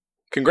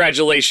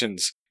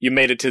Congratulations, you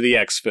made it to the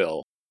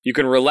Exfil. You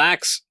can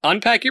relax,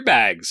 unpack your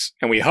bags,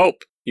 and we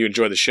hope you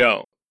enjoy the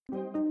show.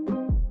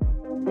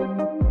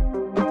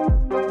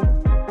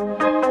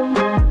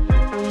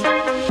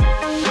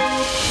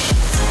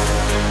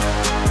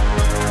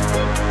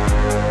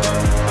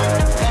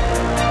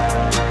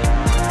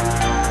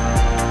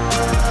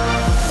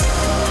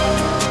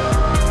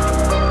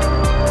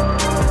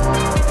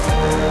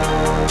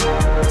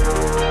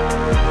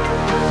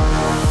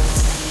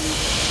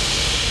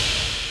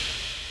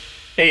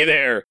 Hey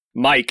there,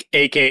 Mike,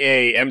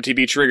 aka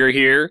MTB Trigger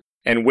here,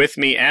 and with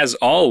me, as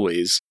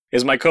always,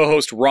 is my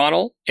co-host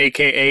Ronald,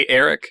 aka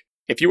Eric.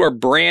 If you are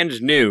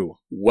brand new,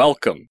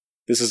 welcome.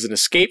 This is an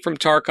Escape from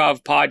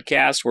Tarkov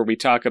podcast where we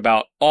talk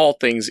about all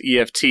things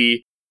EFT,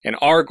 and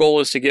our goal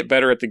is to get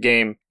better at the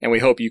game, and we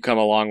hope you come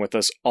along with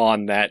us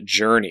on that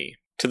journey.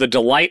 To the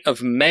delight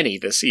of many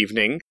this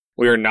evening,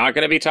 we are not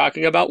going to be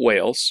talking about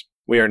whales,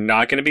 we are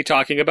not going to be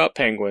talking about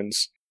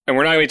penguins, and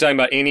we're not going to be talking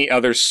about any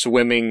other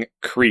swimming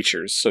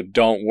creatures, so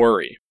don't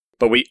worry.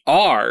 But we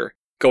are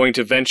going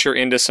to venture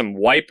into some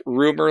wipe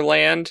rumor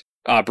land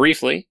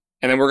briefly,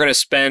 and then we're going to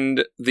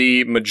spend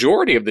the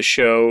majority of the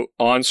show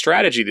on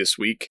strategy this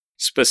week,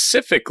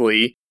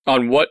 specifically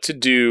on what to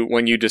do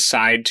when you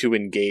decide to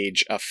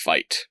engage a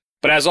fight.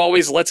 But as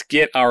always, let's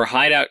get our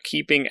hideout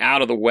keeping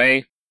out of the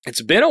way.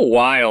 It's been a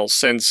while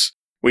since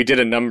we did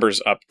a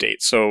numbers update,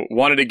 so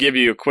wanted to give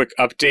you a quick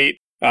update.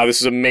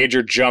 This is a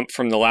major jump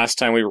from the last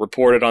time we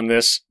reported on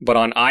this, but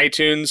on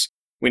iTunes,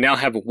 we now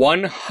have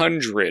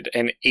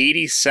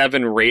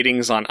 187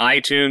 ratings on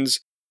iTunes,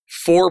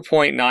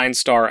 4.9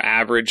 star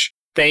average.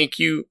 Thank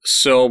you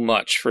so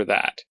much for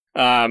that.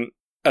 A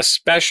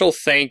special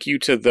thank you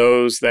to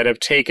those that have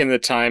taken the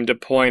time to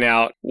point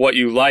out what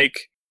you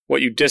like,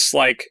 what you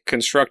dislike,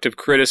 constructive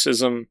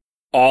criticism,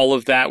 all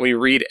of that. We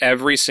read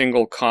every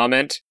single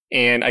comment.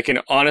 And I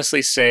can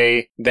honestly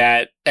say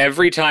that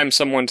every time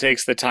someone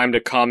takes the time to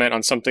comment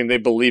on something they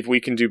believe we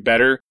can do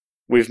better,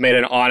 we've made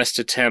an honest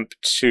attempt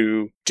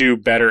to do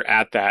better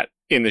at that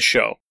in the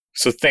show.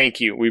 So thank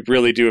you. We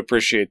really do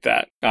appreciate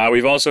that.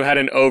 We've also had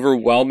an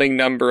overwhelming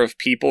number of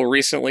people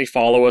recently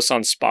follow us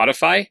on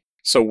Spotify.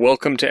 So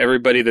welcome to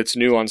everybody that's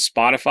new on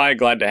Spotify.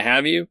 Glad to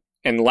have you.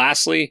 And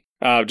lastly,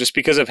 just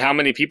because of how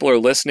many people are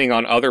listening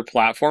on other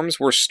platforms,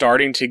 we're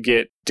starting to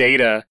get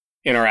data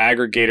in our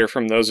aggregator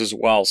from those as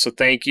well. So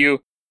thank you.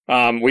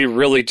 We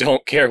really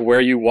don't care where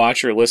you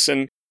watch or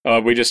listen.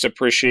 We just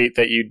appreciate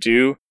that you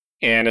do.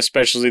 And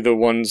especially the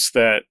ones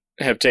that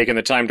have taken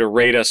the time to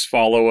rate us,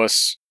 follow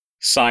us,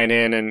 sign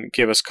in and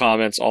give us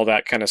comments, all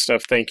that kind of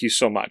stuff. Thank you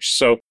so much.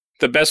 So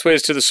the best way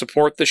is to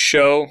support the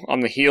show on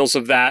the heels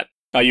of that.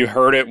 You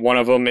heard it. One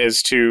of them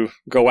is to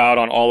go out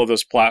on all of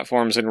those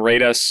platforms and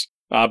rate us.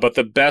 But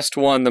the best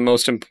one, the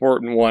most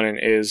important one,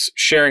 is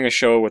sharing a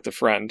show with a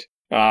friend.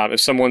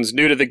 If someone's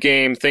new to the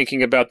game,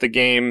 thinking about the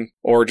game,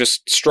 or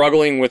just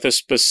struggling with a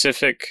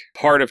specific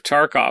part of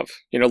Tarkov,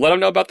 let them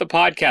know about the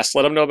podcast.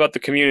 Let them know about the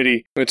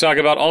community. We talk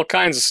about all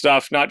kinds of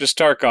stuff, not just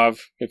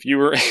Tarkov. If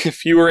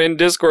you were in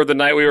Discord the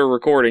night we were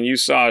recording, you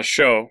saw a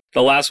show.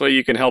 The last way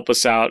you can help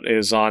us out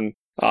is on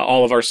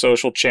all of our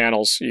social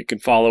channels. You can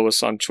follow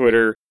us on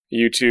Twitter,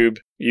 YouTube.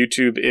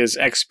 YouTube is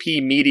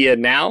XP Media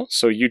Now,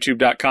 so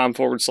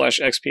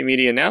youtube.com/XP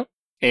Media Now.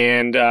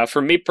 And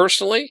for me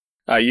personally,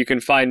 you can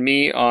find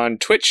me on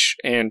Twitch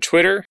and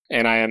Twitter,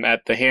 and I am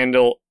at the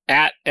handle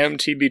at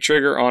MTB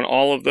Trigger on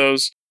all of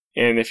those.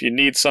 And if you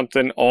need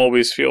something,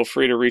 always feel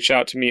free to reach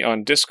out to me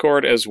on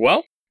Discord as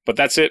well. But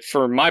that's it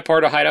for my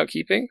part of hideout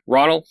keeping.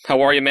 Ronald,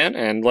 how are you, man?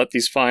 And let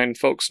these fine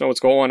folks know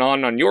what's going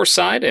on your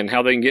side and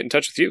how they can get in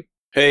touch with you.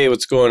 Hey,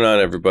 what's going on,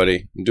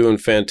 everybody? I'm doing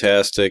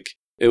fantastic.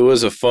 It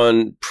was a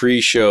fun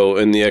pre-show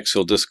in the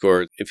Exfil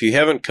Discord. If you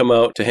haven't come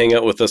out to hang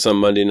out with us on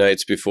Monday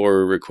nights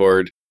before we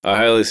record, I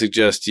highly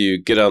suggest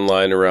you get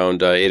online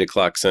around 8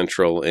 o'clock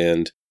Central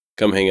and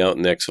come hang out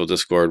in the Exfil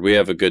Discord. We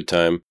have a good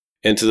time.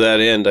 And to that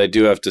end, I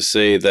do have to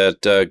say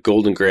that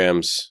Golden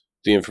Grams,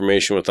 the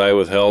information I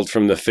withheld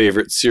from the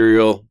favorite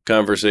cereal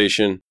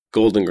conversation,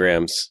 Golden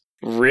Grams.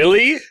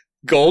 Really?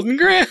 Golden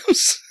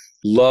Grams?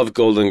 Love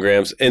Golden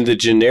Grams. And the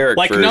generic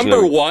version. Like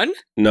number one?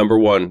 Number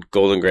one,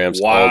 Golden Grams.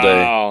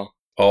 Wow.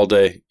 All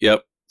day.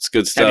 Yep. It's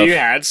good stuff. Have you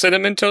had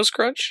Cinnamon Toast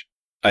Crunch?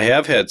 I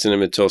have had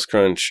Cinnamon Toast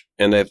Crunch,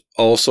 and I've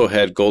also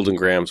had Golden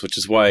Grams, which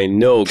is why I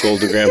know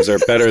Golden Grams are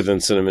better than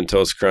Cinnamon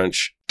Toast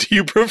Crunch. Do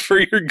you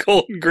prefer your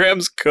Golden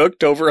Grams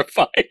cooked over a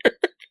fire?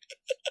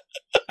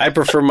 I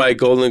prefer my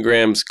Golden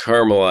Grams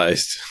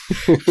caramelized.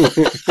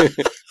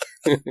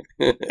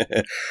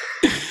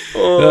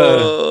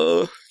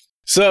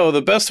 So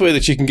the best way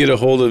that you can get a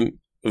hold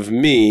of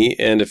me,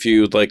 and if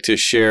you would like to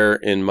share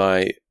in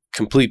my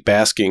complete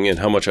basking in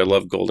how much I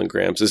love Golden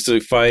Grams, is to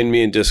find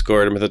me in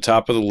Discord. I'm at the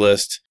top of the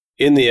list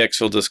in the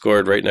Exfil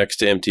Discord right next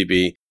to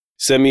MTB.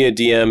 Send me a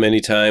DM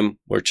anytime.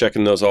 We're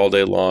checking those all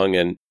day long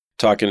and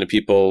talking to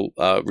people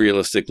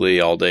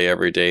realistically all day,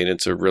 every day, and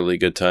it's a really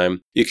good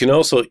time. You can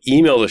also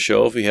email the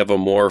show if you have a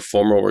more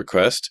formal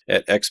request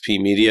at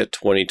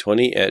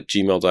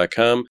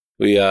xpmedia2020@gmail.com.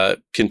 We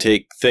can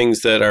take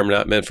things that are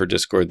not meant for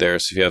Discord there.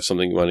 So if you have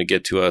something you want to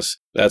get to us,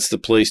 that's the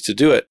place to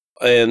do it.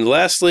 And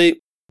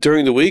lastly,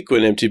 during the week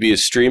when MTB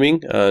is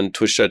streaming on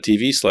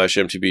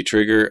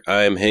twitch.tv/MTBTrigger,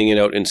 I'm hanging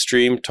out in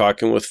stream,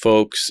 talking with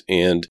folks,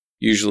 and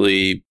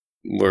usually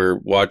we're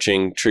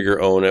watching Trigger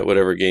own at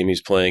whatever game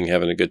he's playing,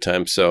 having a good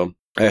time. So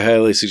I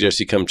highly suggest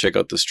you come check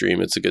out the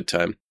stream. It's a good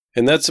time.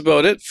 And that's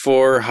about it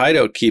for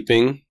hideout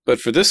keeping. But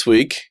for this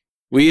week,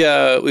 we've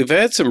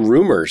had some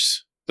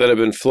rumors that have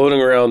been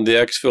floating around the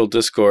Exfil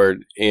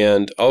Discord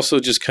and also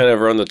just kind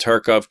of around the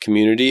Tarkov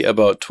community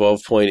about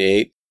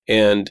 12.8.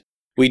 And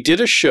we did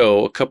a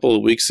show a couple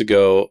of weeks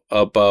ago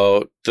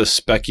about the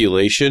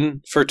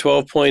speculation for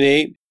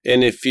 12.8.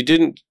 And if you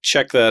didn't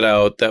check that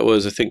out, that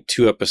was, I think,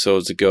 2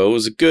 episodes ago. It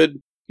was a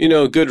good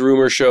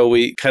rumor show.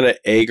 We kind of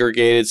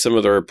aggregated some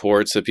of the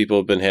reports that people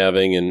have been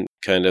having and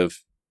kind of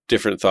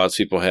different thoughts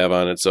people have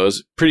on it. So it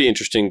was pretty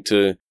interesting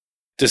to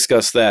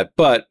discuss that.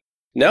 But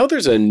now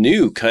there's a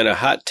new kind of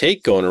hot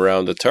take going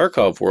around the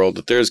Tarkov world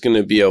that there's going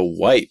to be a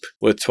wipe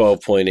with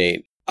 12.8.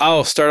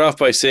 I'll start off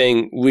by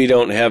saying we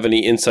don't have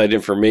any inside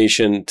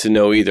information to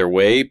know either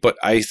way, but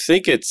I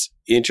think it's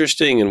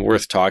interesting and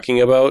worth talking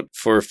about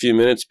for a few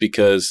minutes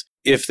because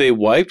if they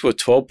wiped with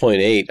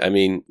 12.8, I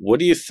mean, what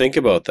do you think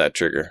about that,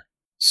 Trigger?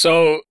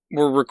 So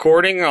we're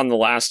recording on the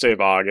last day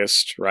of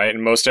August, right?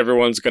 And most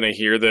everyone's going to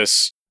hear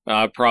this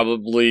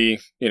probably,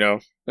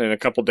 in a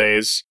couple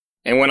days.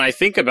 And when I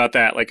think about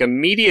that, like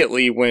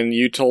immediately when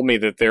you told me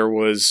that there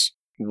was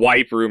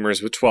wipe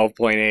rumors with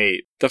 12.8,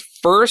 the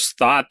first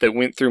thought that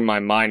went through my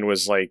mind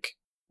was like,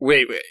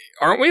 wait,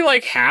 aren't we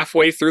like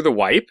halfway through the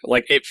wipe?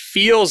 Like it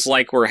feels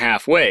like we're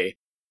halfway.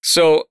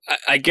 So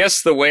I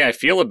guess the way I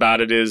feel about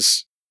it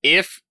is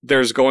if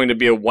there's going to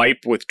be a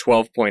wipe with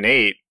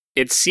 12.8,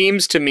 it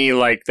seems to me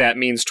like that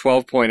means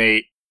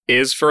 12.8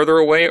 is further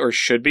away or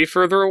should be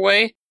further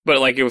away. But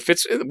like if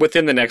it's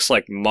within the next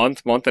like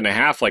month and a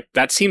half, like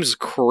that seems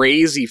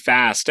crazy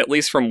fast, at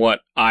least from what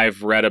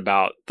I've read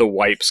about the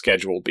wipe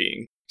schedule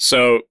being.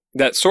 So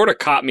that sort of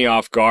caught me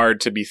off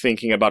guard to be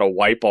thinking about a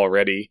wipe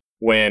already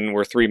when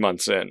we're 3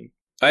 months in.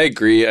 I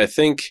agree. I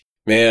think,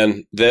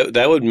 man,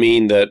 that would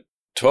mean that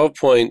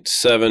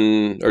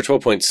 12.7 or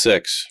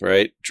 12.6,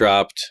 right,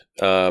 dropped.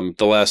 The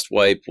last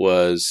wipe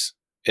was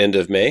end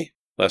of May,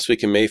 last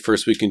week in May,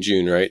 first week in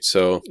June, right?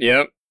 So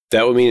yep.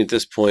 That would mean at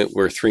this point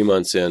we're 3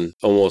 months in,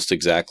 almost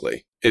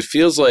exactly. It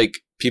feels like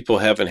people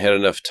haven't had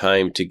enough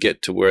time to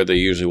get to where they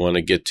usually want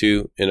to get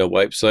to in a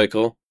wipe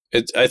cycle.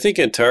 I think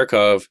in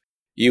Tarkov,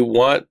 you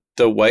want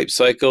the wipe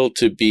cycle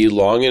to be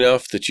long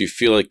enough that you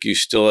feel like you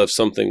still have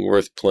something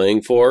worth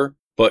playing for,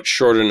 but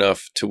short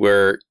enough to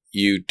where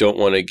you don't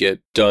want to get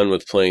done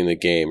with playing the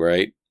game,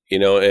 right?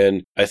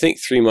 And I think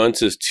 3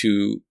 months is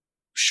too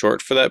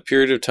short for that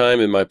period of time,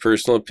 in my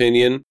personal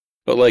opinion,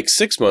 but like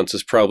 6 months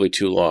is probably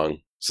too long.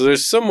 So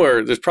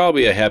there's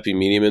probably a happy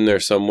medium in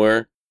there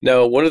somewhere.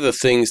 Now, one of the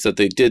things that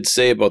they did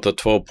say about the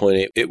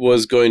 12.8, it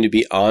was going to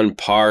be on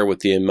par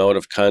with the amount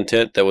of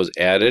content that was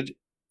added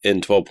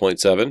in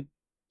 12.7.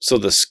 So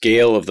the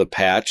scale of the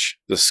patch,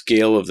 the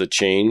scale of the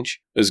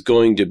change is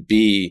going to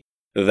be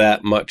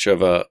that much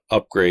of a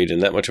upgrade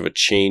and that much of a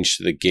change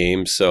to the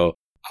game. So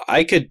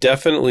I could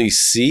definitely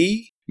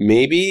see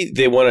maybe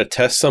they want to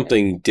test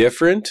something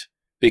different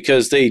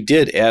because they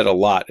did add a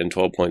lot in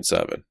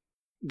 12.7.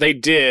 They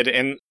did,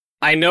 and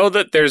I know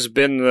that there's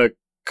been the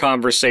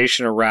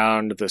conversation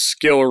around the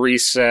skill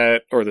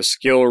reset or the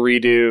skill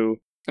redo,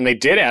 and they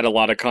did add a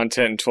lot of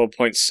content in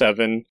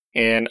 12.7.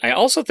 And I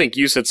also think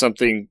you said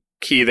something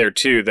key there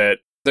too, that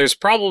there's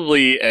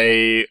probably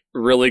a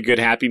really good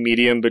happy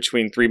medium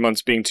between 3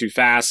 months being too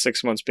fast,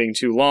 6 months being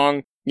too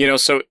long.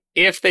 So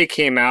if they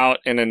came out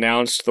and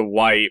announced the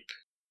wipe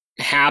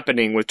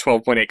happening with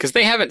 12.8, because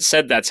they haven't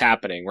said that's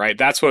happening, right?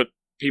 That's what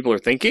people are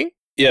thinking.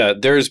 Yeah,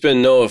 there's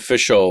been no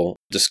official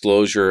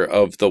disclosure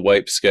of the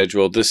wipe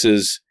schedule. This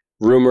is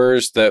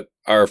rumors that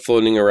are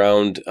floating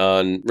around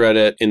on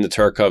Reddit in the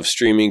Tarkov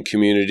streaming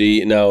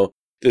community. Now,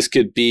 this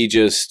could be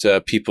just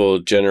people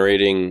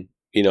generating,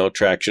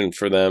 traction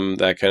for them,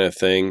 that kind of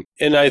thing.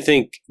 And I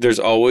think there's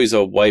always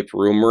a wipe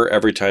rumor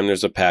every time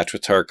there's a patch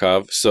with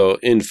Tarkov. So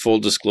in full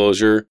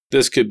disclosure,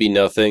 this could be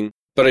nothing.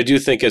 But I do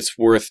think it's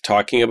worth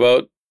talking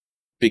about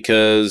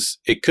because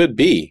it could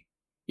be.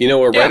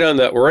 We're right on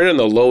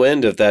the low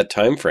end of that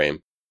time frame.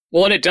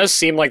 Well, and it does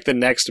seem like the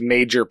next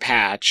major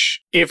patch,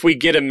 if we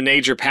get a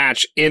major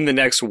patch in the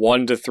next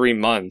 1 to 3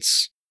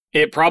 months,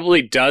 it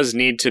probably does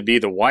need to be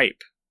the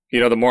wipe.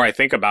 The more I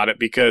think about it,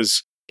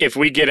 because if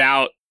we get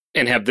out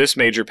and have this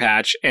major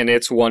patch and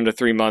it's 1 to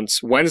 3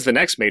 months, when's the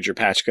next major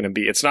patch going to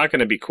be? It's not going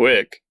to be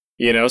quick,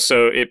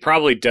 so it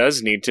probably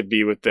does need to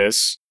be with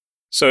this.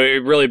 So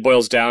it really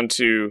boils down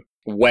to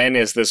when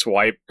is this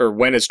wipe, or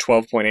when is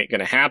 12.8 going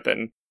to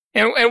happen?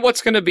 And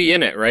what's going to be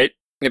in it, right?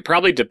 It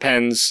probably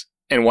depends,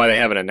 and why they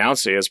haven't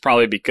announced it is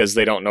probably because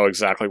they don't know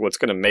exactly what's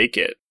going to make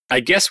it.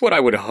 I guess what I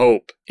would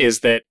hope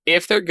is that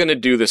if they're going to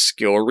do the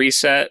skill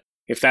reset,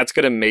 if that's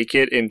going to make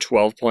it in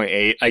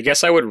 12.8, I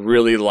guess I would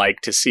really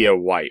like to see a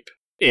wipe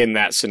in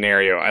that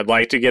scenario. I'd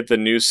like to get the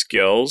new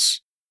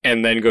skills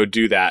and then go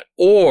do that.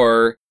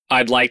 Or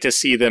I'd like to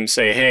see them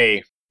say,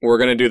 hey, we're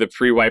going to do the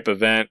pre-wipe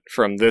event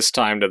from this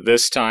time to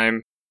this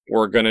time.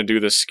 We're going to do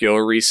the skill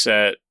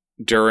reset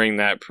during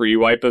that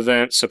pre-wipe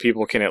event so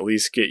people can at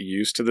least get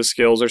used to the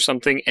skills or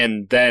something,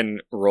 and then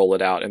roll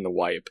it out in the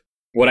wipe.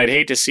 What I'd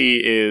hate to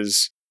see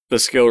is the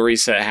skill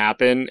reset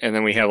happen, and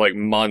then we have like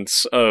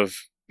months of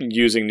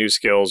using new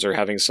skills or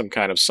having some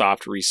kind of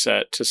soft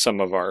reset to some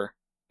of our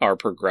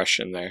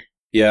progression there.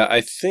 Yeah,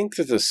 I think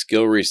that the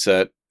skill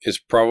reset is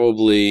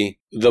probably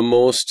the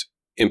most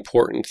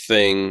important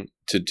thing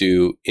to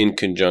do in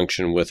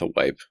conjunction with a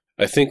wipe.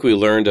 I think we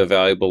learned a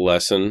valuable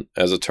lesson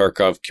as a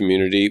Tarkov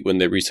community when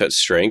they reset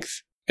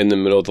strength in the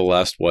middle of the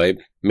last wipe.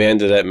 Man,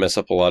 did that mess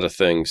up a lot of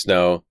things.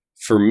 Now,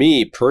 for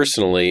me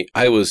personally,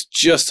 I was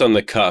just on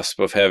the cusp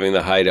of having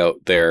the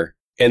hideout there,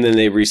 and then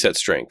they reset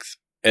strength,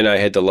 and I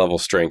had to level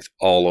strength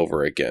all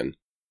over again.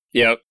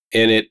 Yep.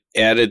 And it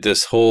added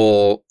this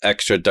whole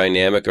extra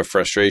dynamic of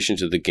frustration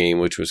to the game,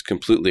 which was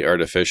completely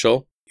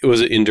artificial. It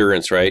was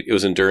endurance, right? It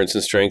was endurance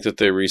and strength that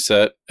they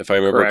reset, if I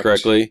remember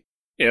correctly.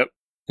 Yep.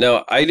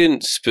 Now, I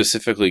didn't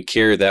specifically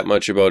care that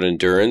much about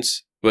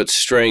endurance, but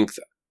strength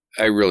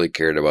I really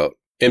cared about.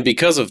 And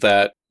because of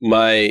that,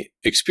 my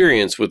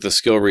experience with the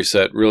skill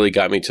reset really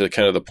got me to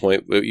kind of the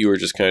point that you were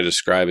just kind of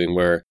describing,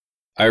 where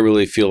I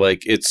really feel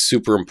like it's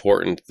super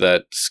important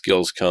that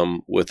skills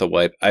come with a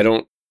wipe. I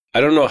don't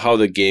know how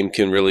the game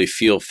can really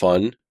feel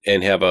fun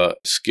and have a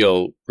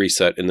skill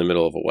reset in the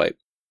middle of a wipe.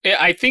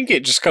 I think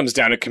it just comes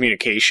down to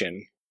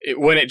communication.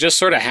 When it just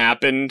sort of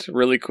happened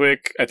really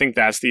quick, I think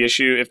that's the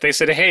issue. If they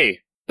said, hey,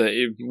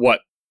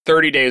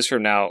 30 days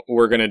from now,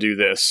 we're going to do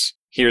this.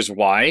 Here's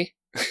why.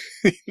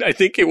 I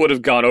think it would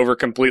have gone over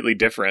completely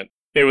different.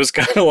 It was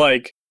kind of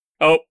like,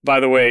 oh, by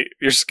the way,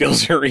 your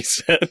skills are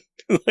reset.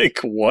 Like,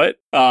 what?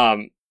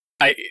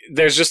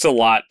 There's just a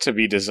lot to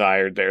be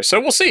desired there. So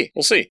we'll see.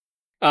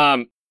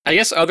 I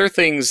guess other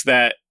things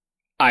that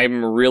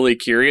I'm really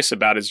curious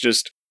about is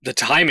just the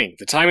timing,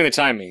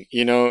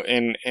 you know,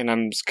 and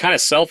I'm kind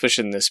of selfish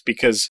in this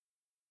because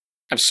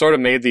I've sort of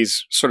made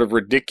these sort of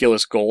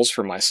ridiculous goals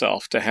for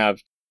myself to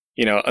have,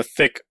 you know, a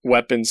thick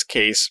weapons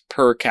case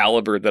per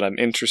caliber that I'm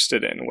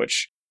interested in,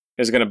 which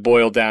is going to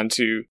boil down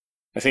to,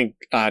 I think,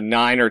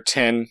 9 or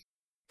 10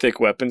 thick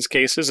weapons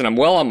cases, and I'm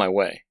well on my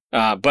way.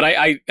 But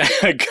I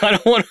kind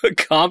of want to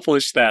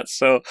accomplish that.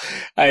 So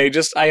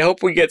I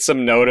hope we get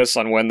some notice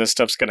on when this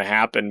stuff's going to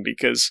happen,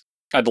 because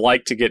I'd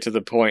like to get to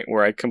the point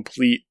where I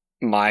complete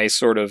my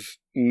sort of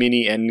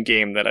mini end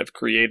game that I've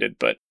created.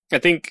 But I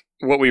think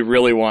what we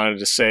really wanted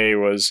to say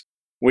was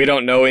we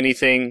don't know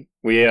anything.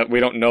 We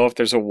don't know if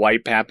there's a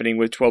wipe happening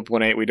with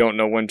 12.8. We don't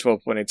know when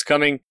 12.8 is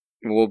coming.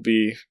 We'll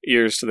be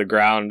ears to the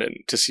ground and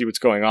to see what's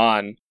going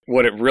on.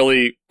 What it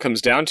really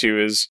comes down to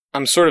is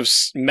I'm sort of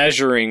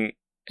measuring,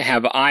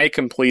 have I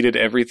completed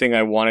everything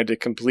I wanted to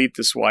complete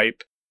this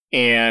wipe?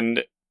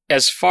 And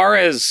as far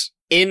as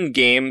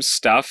in-game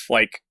stuff,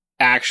 like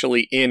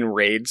actually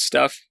in-raid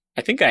stuff,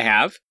 I think I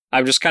have.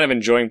 I'm just kind of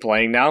enjoying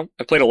playing now.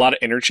 I played a lot of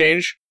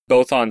Interchange,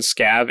 both on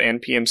Scav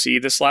and PMC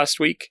this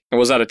last week. I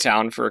was out of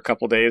town for a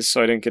couple days,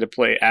 so I didn't get to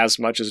play as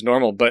much as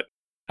normal, but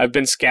I've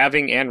been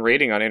scavving and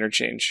raiding on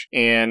Interchange,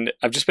 and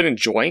I've just been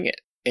enjoying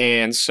it.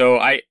 And so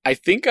I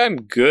think I'm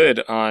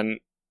good on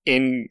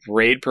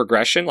in-raid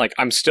progression. Like,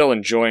 I'm still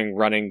enjoying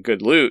running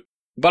good loot,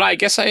 but I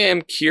guess I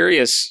am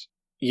curious,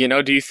 you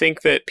know, do you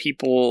think that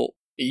people,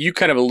 you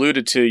kind of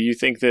alluded to, you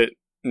think that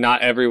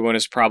not everyone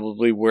is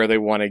probably where they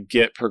want to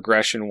get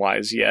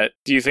progression-wise yet.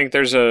 Do you think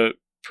there's a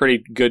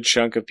pretty good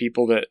chunk of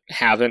people that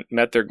haven't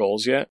met their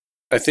goals yet?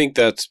 I think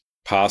that's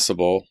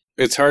possible.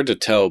 It's hard to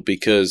tell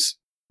because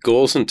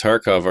goals in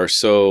Tarkov are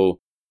so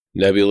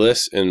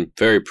nebulous and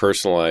very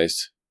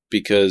personalized,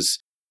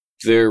 because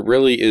there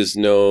really is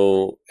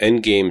no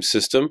endgame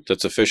system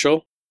that's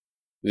official.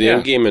 The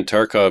endgame in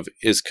Tarkov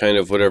is kind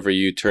of whatever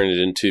you turn it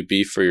into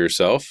be for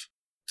yourself.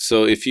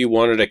 So if you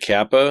wanted a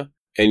Kappa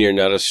and you're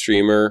not a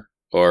streamer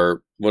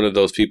or one of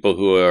those people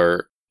who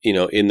are, you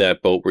know, in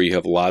that boat where you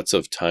have lots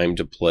of time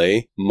to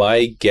play,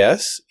 my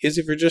guess is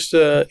if you're just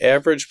an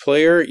average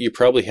player, you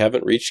probably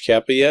haven't reached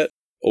Kappa yet,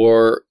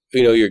 or,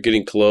 you know, you're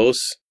getting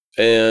close.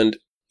 And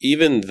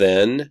even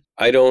then,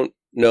 I don't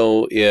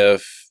know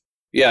if,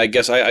 I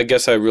guess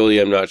I really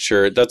am not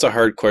sure. That's a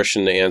hard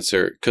question to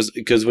answer,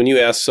 because when you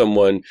ask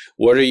someone,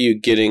 what are you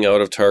getting out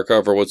of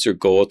Tarkov, or what's your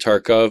goal at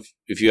Tarkov?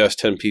 If you ask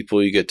 10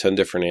 people, you get 10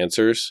 different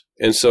answers.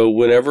 And so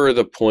whenever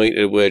the point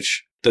at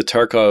which the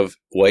Tarkov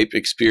wipe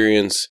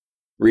experience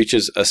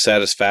reaches a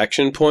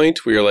satisfaction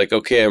point where you're like,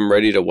 okay, I'm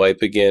ready to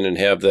wipe again and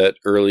have that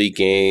early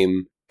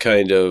game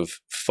kind of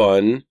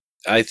fun,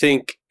 I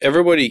think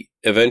everybody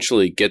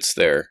eventually gets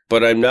there,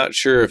 but I'm not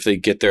sure if they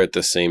get there at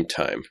the same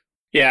time.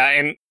 Yeah,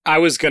 and I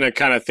was going to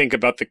kind of think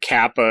about the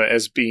Kappa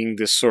as being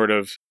this sort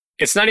of,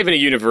 it's not even a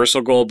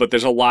universal goal, but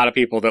there's a lot of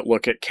people that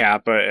look at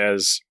Kappa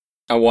as,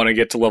 I want to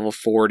get to level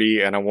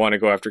 40 and I want to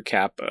go after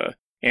Kappa.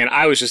 And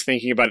I was just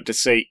thinking about it to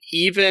say,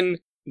 even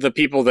the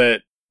people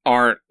that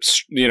aren't,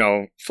 you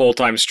know,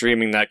 full-time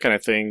streaming, that kind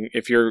of thing,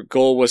 if your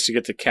goal was to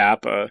get to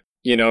Kappa,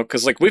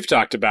 because like we've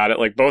talked about it,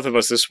 like both of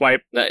us, this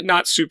wipe,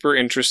 not super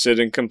interested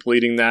in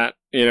completing that.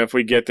 If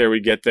we get there, we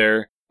get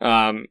there.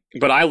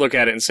 But I look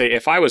at it and say,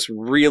 if I was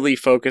really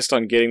focused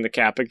on getting the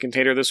Kappa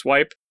container this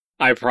wipe,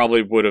 I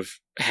probably would have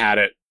had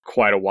it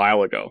quite a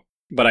while ago.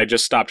 But I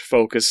just stopped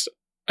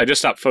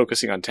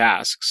focusing on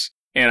tasks,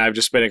 and I've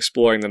just been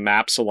exploring the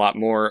maps a lot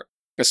more,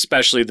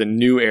 especially the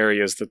new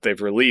areas that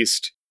they've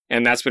released,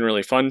 and that's been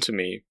really fun to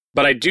me.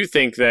 But I do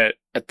think that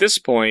at this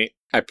point,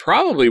 I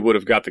probably would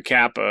have got the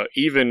Kappa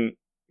even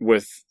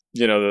with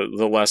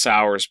the less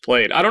hours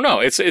played. I don't know.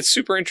 It's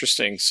super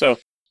interesting. So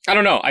I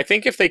don't know. I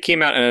think if they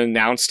came out and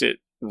announced it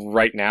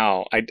right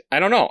now, I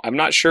don't know. I'm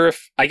not sure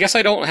if, I guess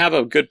I don't have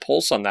a good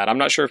pulse on that. I'm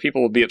not sure if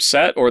people would be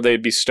upset or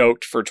they'd be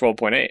stoked for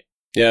 12.8.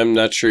 Yeah, I'm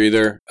not sure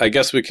either. I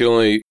guess we could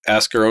only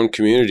ask our own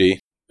community.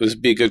 This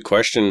would be a good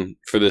question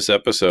for this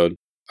episode.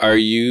 Are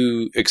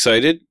you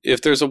excited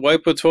if there's a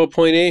wipe with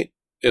 12.8?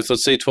 If,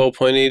 let's say,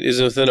 12.8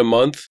 is within a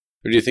month,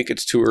 or do you think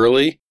it's too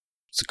early?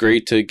 It's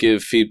great to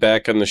give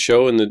feedback on the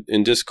show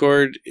in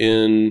Discord,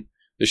 in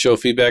the show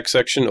feedback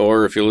section,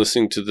 or if you're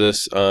listening to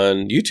this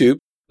on YouTube,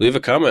 leave a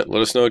comment.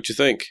 Let us know what you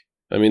think.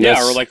 I mean, yeah,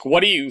 or like,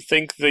 what do you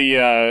think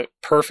the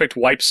perfect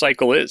wipe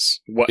cycle is?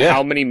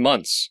 How many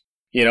months?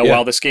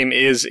 While this game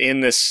is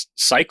in this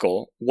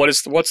cycle,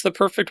 what's the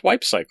perfect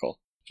wipe cycle?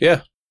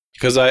 Yeah,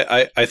 because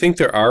I think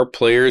there are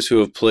players who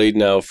have played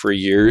now for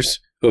years,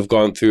 who have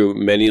gone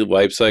through many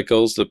wipe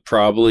cycles, that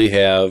probably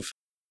have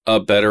a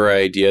better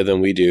idea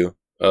than we do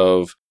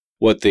of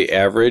what the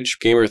average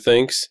gamer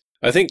thinks.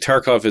 I think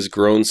Tarkov has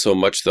grown so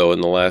much, though,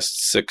 in the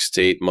last 6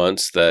 to 8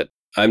 months that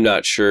I'm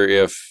not sure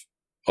if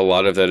a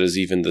lot of that is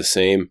even the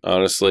same,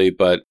 honestly.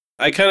 But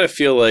I kind of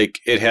feel like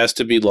it has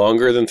to be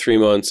longer than 3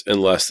 months and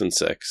less than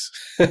 6.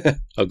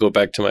 I'll go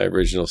back to my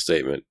original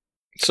statement.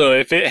 So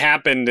if it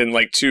happened in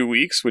like 2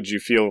 weeks, would you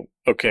feel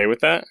okay with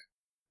that?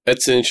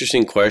 That's an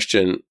interesting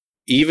question.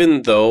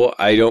 Even though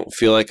I don't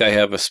feel like I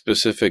have a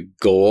specific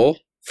goal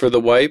for the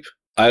wipe,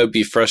 I would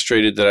be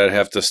frustrated that I'd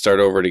have to start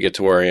over to get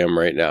to where I am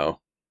right now.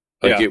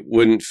 It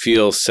wouldn't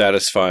feel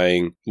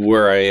satisfying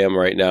where I am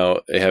right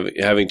now,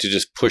 having to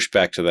just push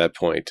back to that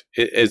point.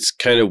 It's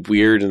kind of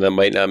weird, and that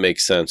might not make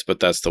sense, but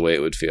that's the way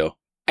it would feel.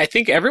 I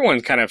think everyone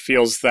kind of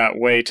feels that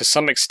way to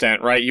some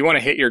extent, right? You want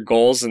to hit your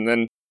goals, and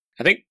then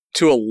I think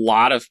to a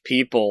lot of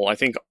people, I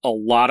think a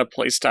lot of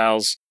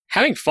playstyles,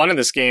 having fun in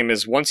this game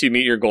is once you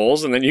meet your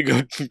goals, and then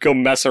you go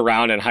mess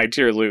around and hide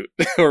to your loot,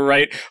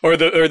 right? Or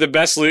the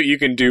best loot you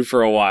can do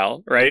for a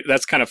while, right?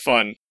 That's kind of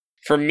fun.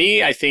 For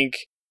me, I think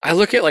I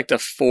look at like the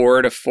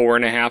 4 to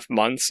 4.5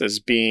 months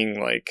as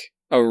being like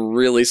a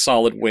really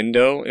solid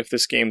window if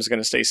this game is going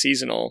to stay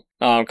seasonal.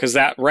 Because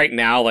that right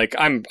now, like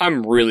I'm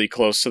really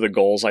close to the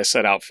goals I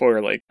set out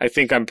for. Like I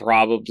think I'm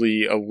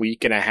probably a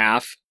week and a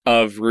half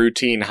of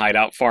routine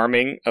hideout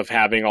farming, of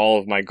having all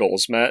of my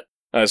goals met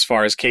as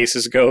far as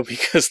cases go,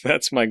 because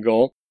that's my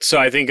goal. So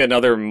I think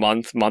another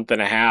month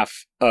and a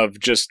half of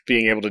just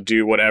being able to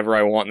do whatever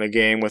I want in the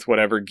game with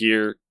whatever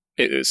gear,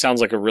 it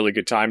sounds like a really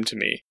good time to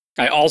me.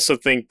 I also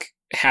think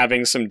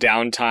having some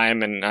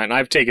downtime, and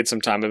I've taken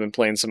some time, I've been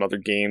playing some other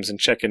games and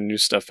checking new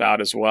stuff out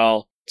as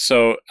well.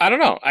 So I don't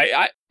know.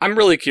 I'm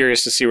really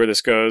curious to see where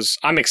this goes.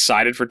 I'm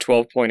excited for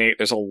 12.8.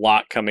 There's a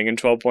lot coming in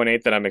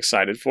 12.8 that I'm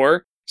excited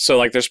for. So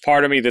like there's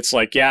part of me that's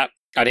like, yeah,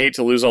 I'd hate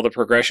to lose all the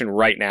progression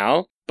right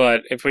now,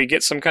 but if we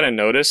get some kind of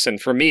notice, and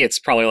for me it's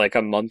probably like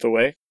a month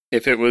away.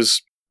 If it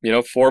was,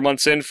 4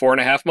 months in,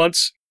 4.5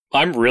 months,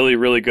 I'm really,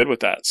 really good with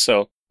that.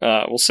 So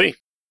we'll see.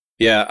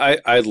 Yeah,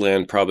 I'd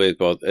land probably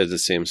about at the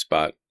same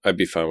spot. I'd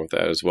be fine with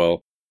that as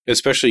well,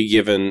 especially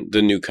given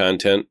the new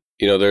content.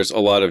 There's a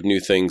lot of new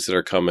things that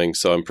are coming,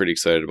 so I'm pretty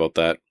excited about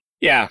that.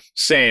 Yeah,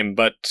 same.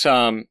 But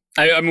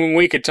I mean,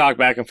 we could talk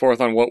back and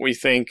forth on what we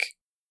think.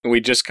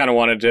 We just kind of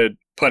wanted to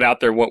put out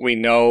there what we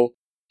know,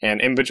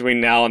 and in between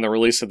now and the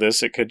release of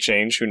this, it could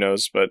change. Who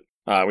knows? But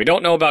we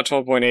don't know about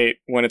 12.8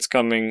 when it's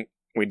coming.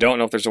 We don't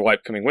know if there's a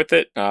wipe coming with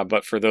it.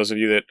 But for those of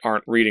you that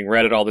aren't reading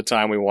Reddit all the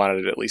time, we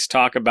wanted to at least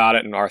talk about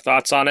it and our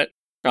thoughts on it.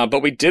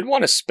 But we did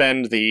want to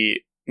spend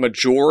the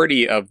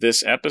majority of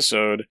this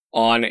episode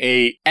on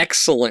a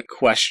excellent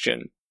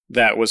question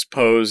that was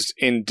posed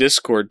in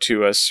Discord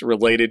to us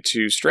related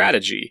to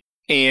strategy.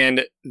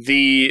 And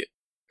the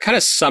kind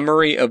of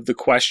summary of the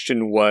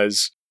question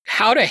was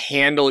how to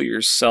handle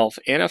yourself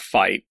in a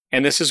fight.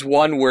 And this is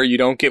one where you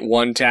don't get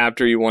one-tapped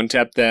or you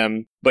one-tap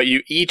them, but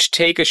you each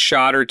take a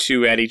shot or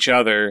two at each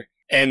other,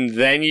 and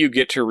then you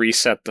get to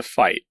reset the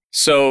fight.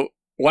 So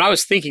when I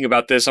was thinking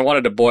about this, I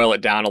wanted to boil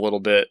it down a little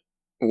bit,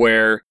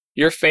 where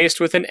you're faced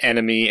with an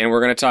enemy, and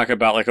we're going to talk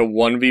about like a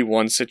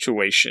 1v1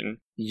 situation.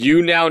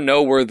 You now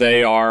know where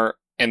they are,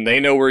 and they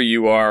know where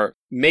you are.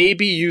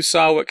 Maybe you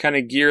saw what kind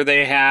of gear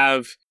they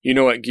have. You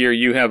know what gear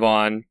you have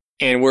on.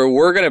 And where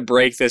we're going to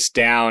break this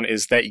down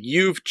is that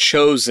you've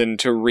chosen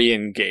to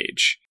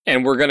re-engage.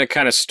 And we're going to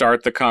kind of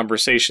start the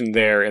conversation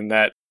there, in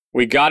that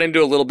we got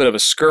into a little bit of a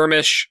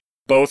skirmish.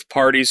 Both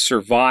parties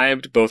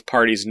survived. Both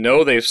parties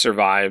know they've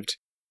survived.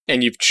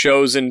 And you've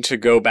chosen to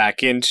go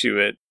back into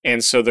it.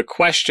 And so the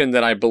question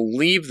that I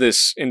believe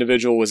this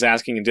individual was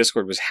asking in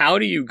Discord was, how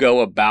do you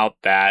go about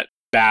that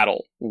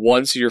battle?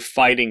 Once you're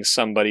fighting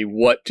somebody,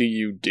 what do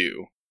you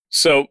do?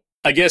 So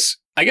I guess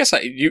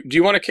do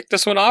you want to kick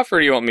this one off, or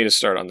do you want me to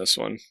start on this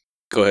one?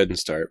 Go ahead and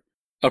start.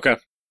 Okay.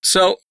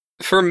 So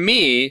for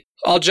me,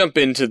 I'll jump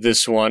into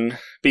this one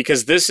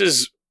because this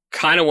is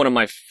kind of one of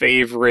my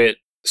favorite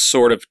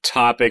sort of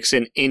topics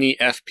in any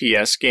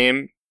FPS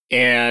game.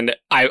 And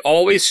I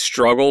always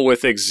struggle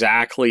with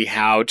exactly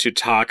how to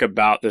talk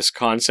about this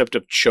concept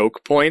of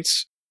choke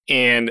points.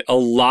 And a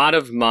lot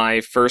of my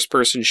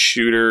first-person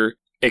shooter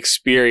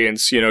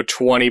experience,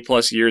 20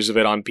 plus years of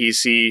it on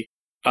PC,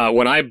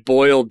 when I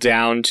boil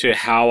down to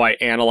how I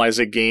analyze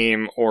a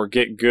game or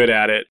get good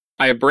at it,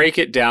 I break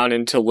it down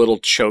into little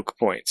choke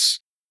points.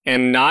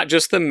 And not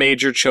just the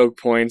major choke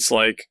points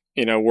like,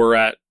 we're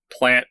at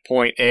plant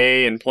point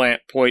A and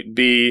plant point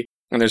B,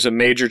 and there's a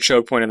major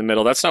choke point in the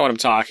middle. That's not what I'm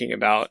talking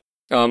about.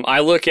 I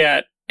look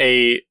at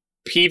a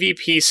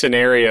PvP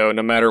scenario,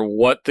 no matter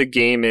what the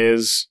game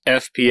is,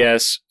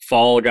 FPS,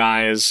 Fall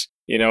Guys,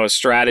 a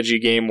strategy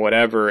game,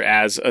 whatever,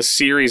 as a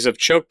series of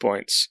choke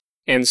points.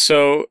 And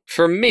so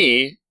for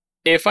me,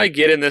 if I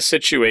get in this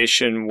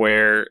situation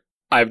where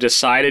I've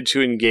decided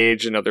to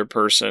engage another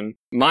person,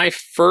 my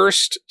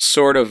first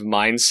sort of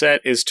mindset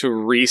is to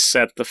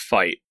reset the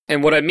fight.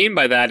 And what I mean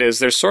by that is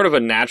there's sort of a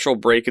natural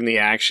break in the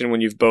action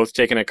when you've both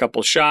taken a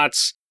couple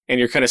shots and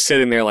you're kind of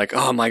sitting there like,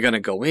 oh, am I going to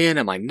go in?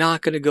 Am I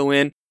not going to go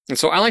in? And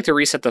so I like to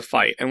reset the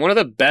fight. And one of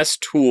the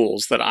best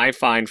tools that I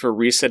find for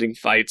resetting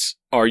fights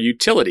are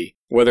utility.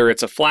 Whether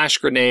it's a flash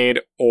grenade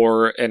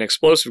or an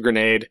explosive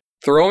grenade,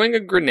 throwing a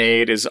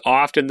grenade is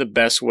often the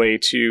best way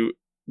to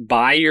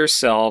buy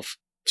yourself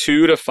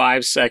 2 to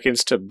 5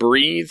 seconds to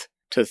breathe,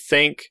 to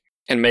think,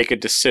 and make a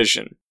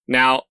decision.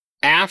 Now,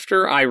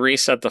 after I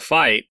reset the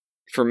fight,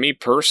 for me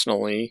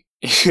personally,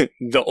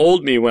 the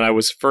old me when I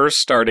was first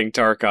starting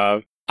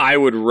Tarkov, I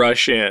would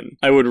rush in.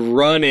 I would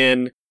run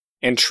in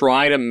and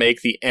try to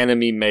make the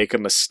enemy make a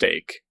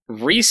mistake.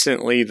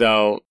 Recently,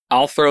 though,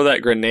 I'll throw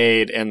that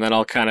grenade and then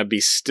I'll kind of be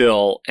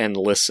still and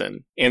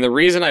listen. And the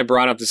reason I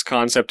brought up this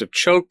concept of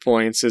choke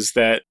points is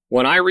that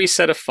when I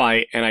reset a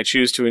fight and I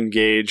choose to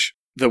engage,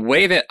 the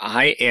way that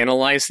I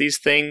analyze these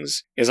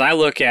things is I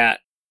look at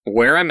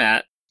where I'm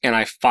at and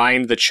I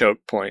find the choke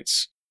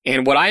points.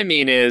 And what I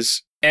mean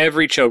is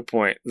every choke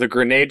point, the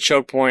grenade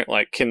choke point,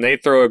 like can they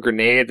throw a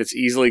grenade that's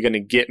easily going to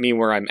get me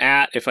where I'm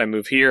at if I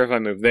move here, if I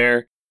move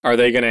there? Are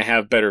they going to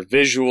have better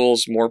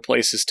visuals, more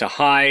places to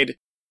hide?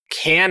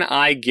 Can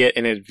I get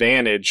an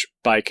advantage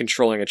by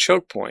controlling a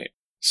choke point?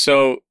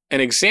 So an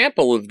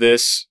example of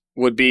this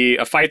would be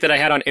a fight that I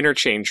had on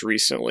Interchange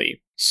recently.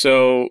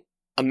 So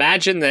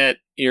imagine that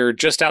you're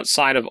just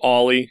outside of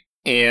Ollie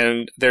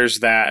and there's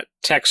that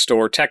tech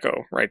store,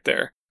 Techo, right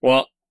there.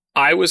 Well,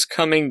 I was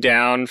coming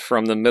down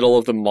from the middle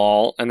of the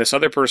mall and this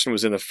other person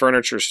was in the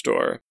furniture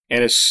store.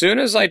 And as soon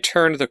as I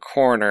turned the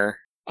corner,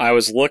 I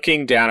was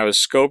looking down, I was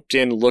scoped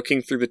in,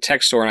 looking through the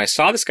tech store, and I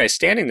saw this guy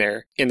standing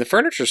there in the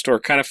furniture store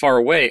kind of far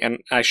away, and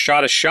I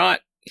shot a shot.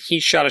 He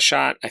shot a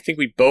shot. I think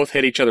we both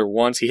hit each other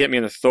once. He hit me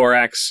in the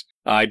thorax.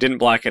 I didn't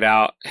black it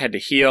out, had to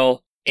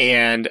heal,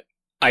 and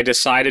I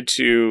decided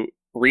to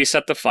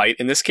reset the fight.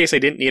 In this case, I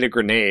didn't need a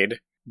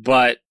grenade,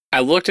 but I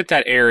looked at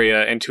that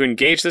area, and to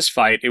engage this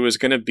fight, it was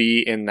going to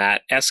be in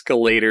that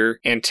escalator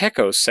and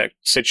Techo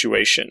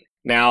situation.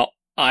 Now,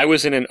 I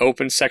was in an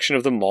open section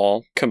of the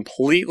mall,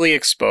 completely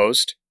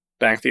exposed,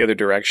 back the other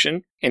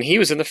direction, and he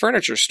was in the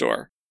furniture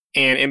store.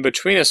 And in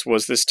between us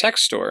was this tech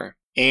store.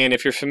 And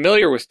if you're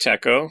familiar with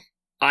Techo,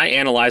 I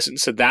analyzed it and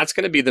said that's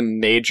going to be the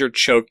major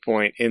choke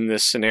point in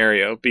this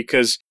scenario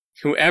because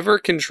whoever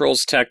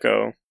controls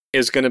Techo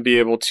is going to be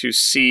able to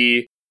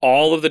see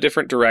all of the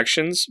different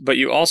directions, but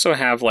you also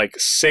have like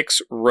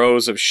 6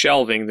 rows of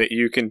shelving that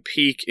you can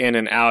peek in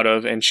and out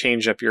of and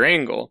change up your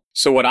angle.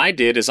 So what I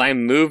did is I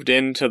moved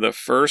into the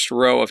first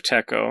row of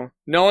Techo,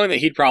 knowing that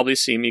he'd probably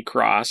see me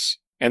cross,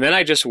 and then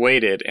I just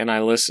waited and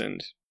I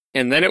listened.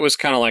 And then it was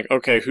kind of like,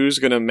 okay, who's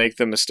going to make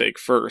the mistake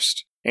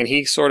first? And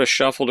he sort of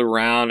shuffled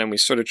around and we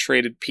sort of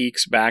traded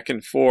peeks back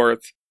and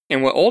forth.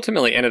 And what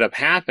ultimately ended up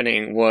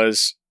happening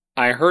was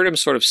I heard him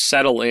sort of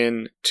settle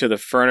in to the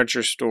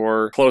furniture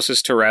store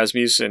closest to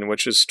Rasmussen,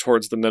 which is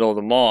towards the middle of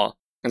the mall.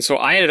 And so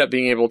I ended up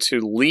being able to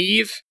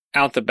leave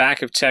out the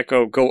back of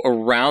Techo, go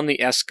around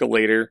the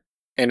escalator,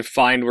 and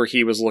find where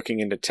he was looking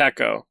into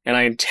Techo. And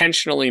I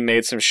intentionally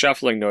made some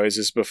shuffling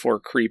noises before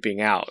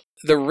creeping out.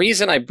 The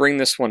reason I bring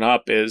this one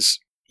up is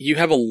you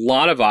have a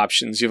lot of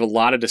options, you have a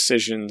lot of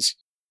decisions,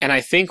 and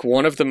I think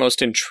one of the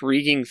most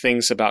intriguing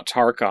things about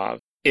Tarkov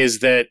is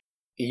that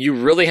you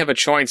really have a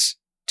choice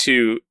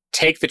to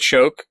take the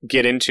choke,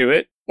 get into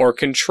it, or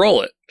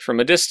control it from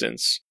a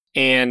distance.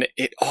 And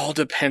it all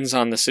depends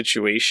on the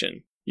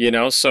situation,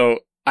 So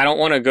I don't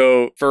want to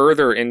go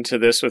further into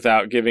this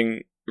without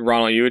giving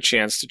Ronald you a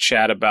chance to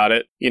chat about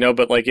it,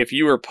 but like if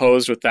you were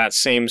posed with that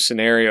same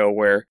scenario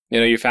where,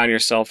 you found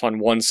yourself on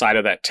one side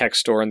of that tech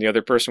store and the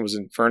other person was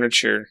in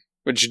furniture,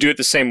 Would you do it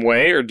the same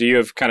way, or do you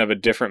have kind of a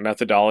different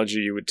methodology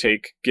you would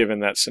take given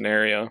that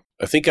scenario?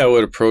 I think I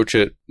would approach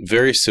it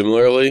very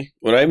similarly.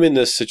 When I'm in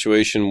this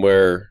situation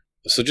where,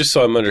 so just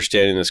so I'm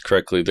understanding this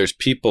correctly, there's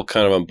people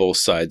kind of on both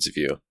sides of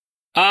you.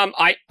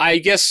 I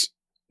guess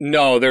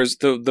no. There's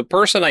the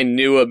person I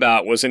knew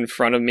about was in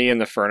front of me in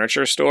the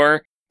furniture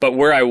store, but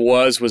where I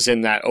was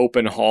in that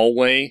open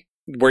hallway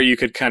where you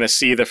could kind of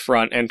see the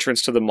front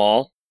entrance to the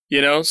mall.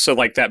 So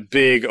like that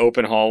big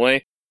open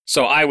hallway.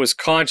 So I was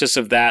conscious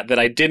of that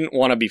I didn't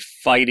want to be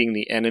fighting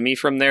the enemy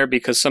from there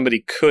because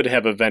somebody could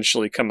have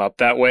eventually come up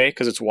that way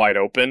because it's wide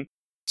open.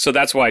 So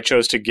that's why I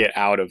chose to get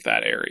out of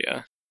that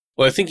area.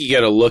 Well, I think you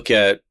got to look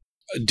at,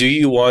 do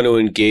you want to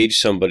engage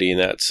somebody in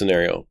that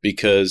scenario?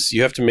 Because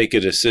you have to make a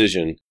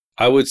decision.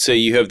 I would say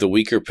you have the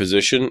weaker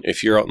position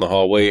if you're out in the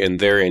hallway and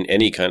they're in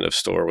any kind of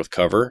store with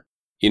cover.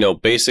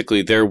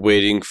 Basically they're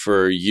waiting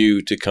for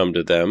you to come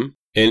to them.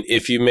 And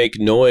if you make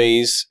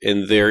noise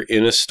and they're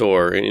in a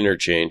store in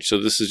interchange, so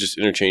this is just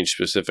interchange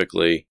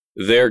specifically,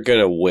 they're going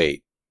to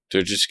wait.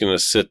 They're just going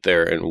to sit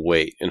there and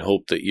wait and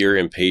hope that you're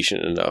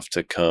impatient enough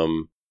to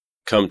come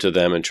to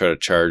them and try to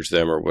charge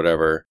them or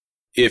whatever.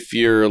 If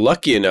you're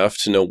lucky enough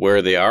to know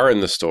where they are in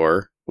the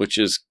store, which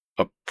is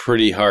a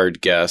pretty hard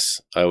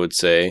guess, I would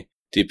say,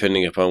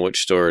 depending upon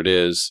which store it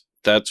is,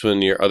 that's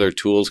when your other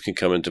tools can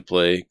come into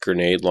play.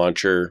 Grenade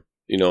launcher,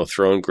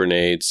 thrown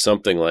grenades,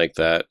 something like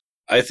that.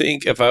 I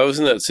think if I was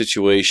in that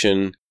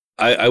situation,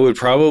 I would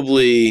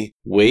probably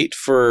wait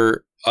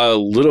for a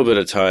little bit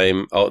of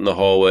time out in the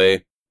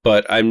hallway,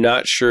 but I'm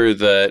not sure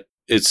that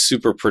it's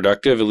super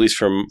productive, at least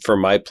for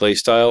my play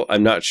style.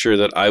 I'm not sure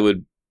that I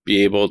would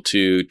be able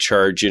to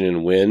charge in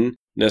and win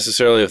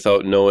necessarily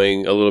without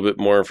knowing a little bit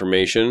more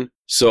information.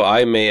 So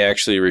I may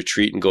actually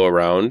retreat and go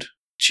around,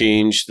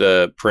 change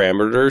the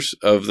parameters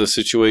of the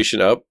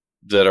situation up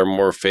that are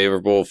more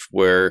favorable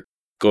where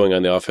going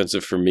on the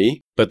offensive for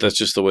me, but that's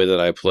just the way that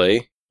I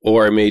play.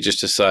 Or I may just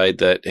decide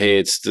that, hey,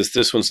 it's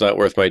this one's not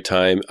worth my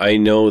time. I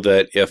know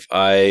that if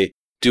I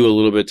do a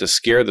little bit to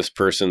scare this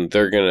person,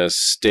 they're going to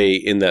stay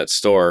in that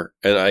store,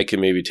 and I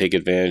can maybe take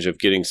advantage of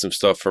getting some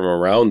stuff from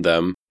around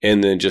them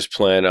and then just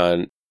plan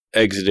on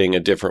exiting a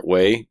different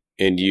way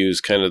and use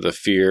kind of the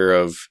fear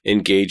of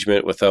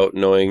engagement without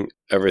knowing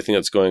everything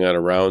that's going on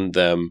around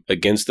them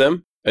against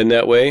them. And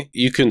that way,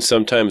 you can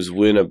sometimes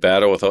win a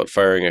battle without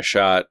firing a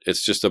shot.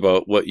 It's just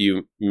about what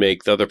you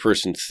make the other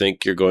person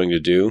think you're going to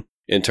do.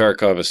 In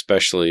Tarkov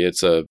especially,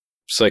 it's a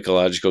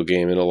psychological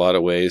game in a lot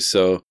of ways.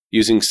 So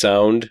using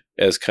sound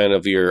as kind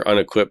of your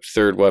unequipped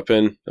third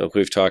weapon, like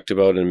we've talked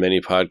about in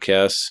many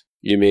podcasts,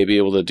 you may be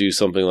able to do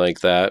something like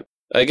that.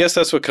 I guess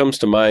that's what comes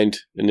to mind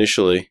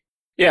initially.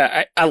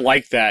 Yeah, I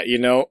like that.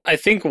 I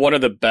think one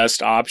of the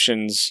best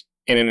options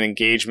in an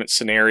engagement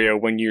scenario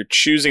when you're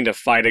choosing to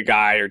fight a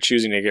guy or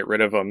choosing to get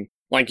rid of him,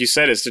 like you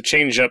said, is to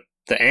change up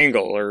the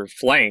angle or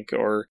flank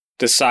or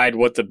decide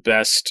what the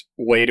best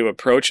way to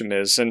approach him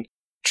is. And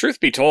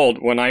truth be told,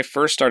 when I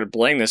first started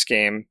playing this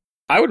game,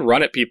 I would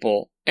run at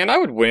people and I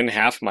would win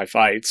half my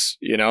fights,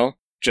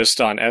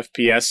 just on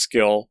FPS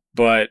skill,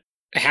 but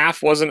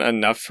half wasn't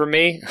enough for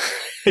me.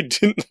 I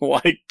didn't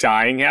like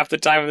dying half the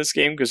time in this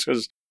game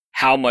because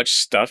how much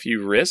stuff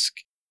you risk.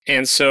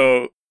 And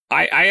so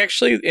I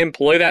actually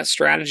employ that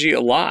strategy a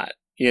lot,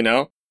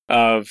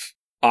 of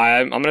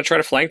I'm going to try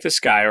to flank this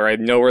guy, or I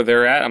know where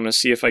they're at. I'm going to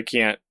see if I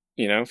can't,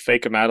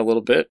 fake them out a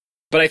little bit.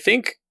 But I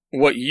think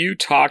what you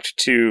talked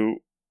to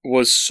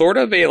was sort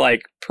of a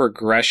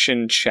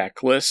progression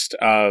checklist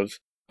of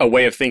a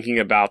way of thinking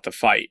about the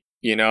fight,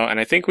 and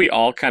I think we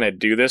all kind of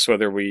do this,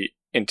 whether we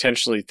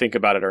intentionally think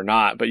about it or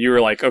not. But you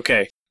were like,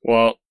 okay,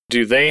 well,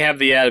 do they have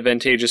the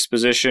advantageous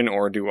position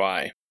or do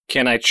I?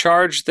 Can I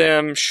charge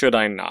them? Should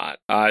I not?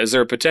 Is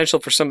there a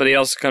potential for somebody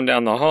else to come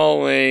down the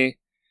hallway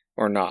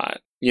or not?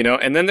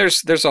 And then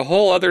there's a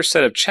whole other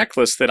set of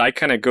checklists that I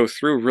kind of go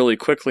through really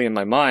quickly in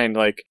my mind.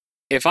 Like,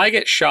 if I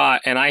get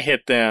shot and I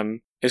hit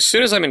them, as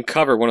soon as I'm in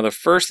cover, one of the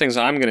first things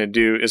I'm going to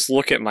do is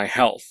look at my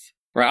health.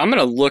 Right? I'm going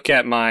to look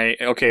at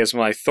is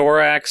my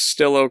thorax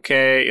still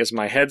okay? Is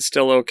my head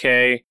still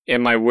okay?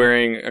 Am I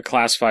wearing a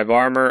class 5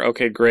 armor?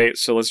 Okay, great.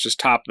 So let's just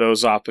top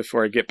those off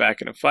before I get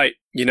back in a fight.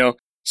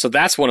 So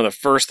that's one of the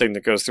first things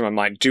that goes through my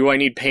mind. Do I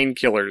need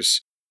painkillers?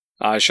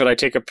 Should I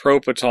take a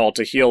Propital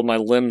to heal my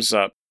limbs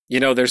up?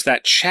 There's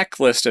that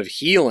checklist of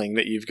healing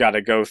that you've got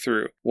to go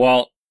through.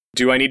 Well,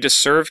 do I need to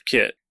serve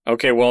kit?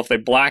 Okay, well, if they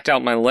blacked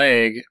out my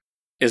leg,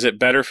 is it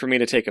better for me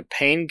to take a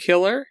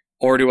painkiller?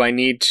 Or do I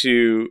need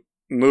to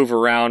move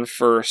around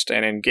first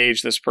and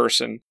engage this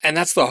person? And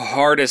that's the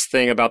hardest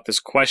thing about this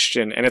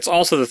question. And it's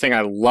also the thing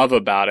I love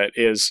about it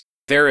is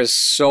there is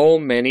so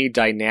many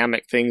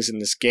dynamic things in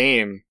this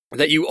game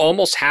that you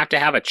almost have to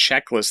have a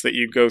checklist that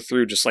you go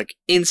through just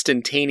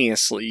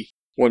instantaneously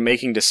when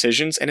making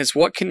decisions. And it's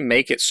what can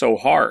make it so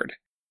hard.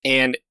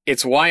 And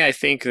it's why I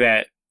think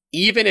that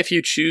even if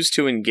you choose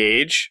to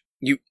engage,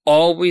 you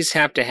always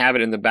have to have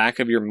it in the back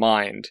of your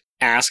mind,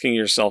 asking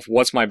yourself,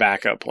 what's my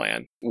backup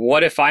plan?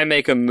 What if I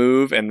make a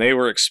move and they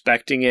were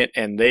expecting it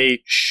and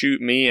they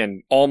shoot me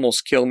and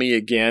almost kill me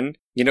again?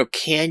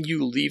 Can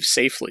you leave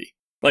safely?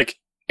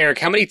 Eric,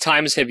 how many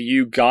times have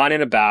you gone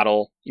in a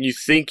battle, you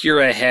think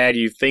you're ahead,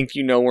 you think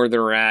you know where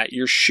they're at,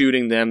 you're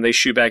shooting them, they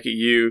shoot back at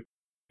you,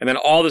 and then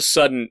all of a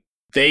sudden,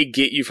 they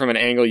get you from an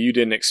angle you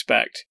didn't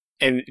expect.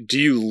 And do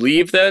you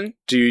leave then?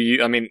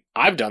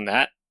 I've done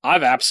that.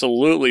 I've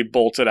absolutely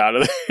bolted out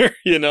of there,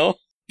 you know?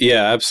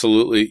 Yeah,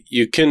 absolutely.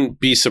 You can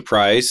be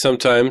surprised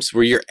sometimes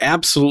where you're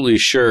absolutely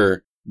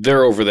sure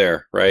they're over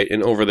there, right?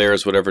 And over there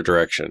is whatever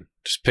direction.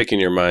 Just pick in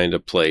your mind a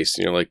place.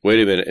 And you're like,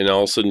 wait a minute. And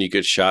all of a sudden you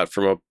get shot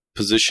from a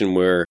position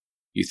where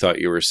you thought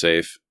you were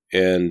safe.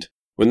 And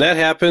when that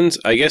happens,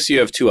 I guess you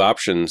have two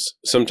options.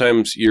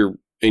 Sometimes you're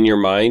in your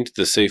mind,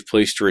 the safe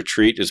place to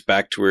retreat is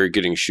back to where you're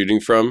getting shooting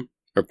from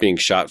or being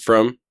shot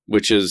from,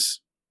 which is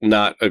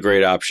not a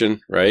great option,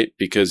 right?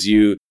 Because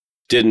you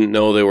didn't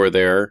know they were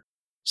there.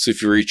 So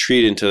if you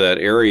retreat into that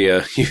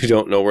area, you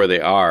don't know where they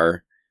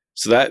are.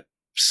 So that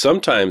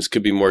sometimes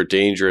could be more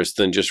dangerous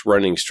than just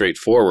running straight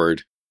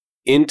forward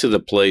into the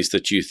place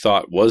that you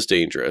thought was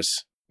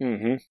dangerous.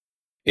 Mm-hmm.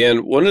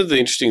 And one of the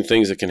interesting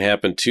things that can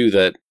happen too,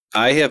 that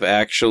I have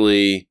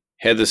actually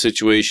had the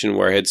situation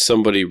where I had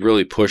somebody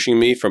really pushing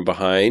me from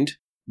behind,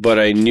 but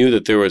I knew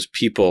that there was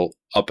people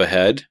up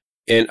ahead,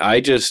 and I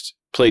just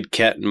played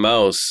cat and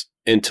mouse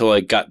until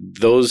I got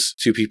those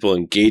two people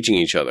engaging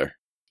each other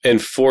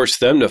and forced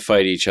them to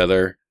fight each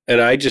other.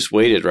 And I just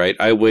waited, right?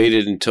 I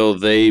waited until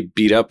they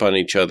beat up on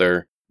each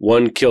other.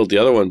 One killed the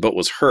other one, but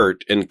was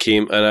hurt and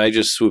I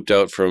just swooped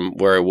out from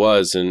where I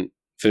was and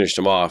finished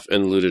them off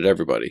and looted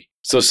everybody.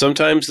 So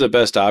sometimes the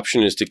best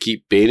option is to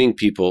keep baiting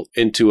people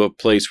into a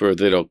place where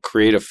they'll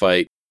create a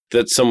fight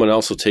that someone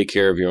else will take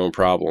care of your own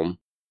problem.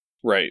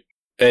 Right.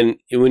 And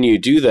when you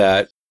do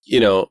that,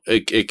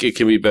 it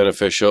can be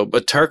beneficial.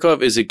 But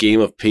Tarkov is a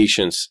game of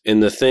patience.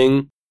 And the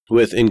thing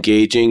with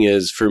engaging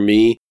is, for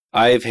me,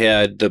 I've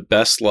had the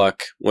best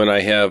luck when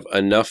I have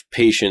enough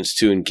patience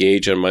to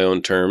engage on my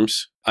own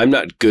terms. I'm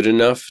not good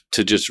enough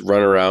to just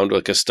run around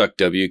like a stuck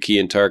W key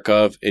in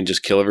Tarkov and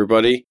just kill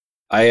everybody.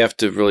 I have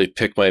to really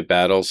pick my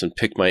battles and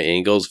pick my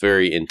angles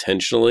very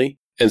intentionally.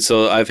 And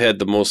so I've had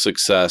the most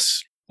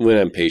success when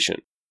I'm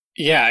patient.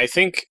 Yeah, I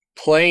think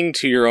playing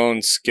to your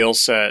own skill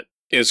set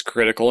is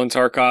critical in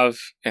Tarkov.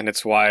 And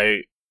it's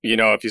why,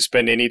 if you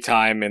spend any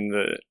time in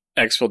the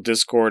Exfil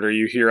Discord or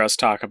you hear us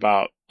talk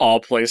about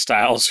all play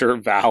styles are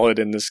valid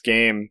in this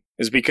game,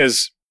 is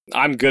because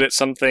I'm good at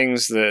some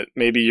things that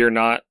maybe you're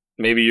not.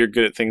 Maybe you're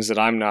good at things that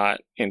I'm not,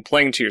 and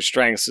playing to your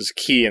strengths is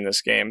key in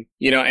this game.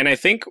 And I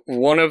think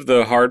one of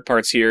the hard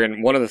parts here,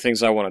 and one of the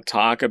things I want to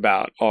talk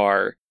about,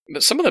 are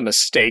some of the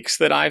mistakes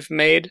that I've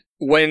made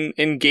when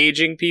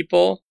engaging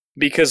people,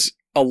 because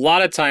a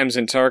lot of times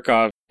in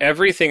Tarkov,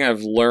 everything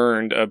I've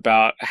learned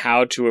about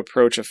how to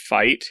approach a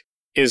fight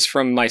is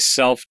from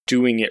myself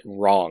doing it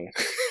wrong.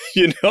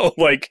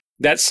 Like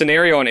that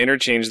scenario on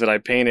Interchange that I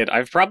painted,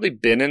 I've probably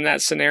been in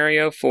that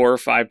scenario 4 or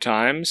 5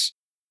 times,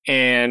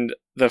 and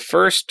the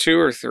first 2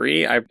 or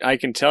 3, I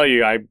can tell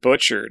you I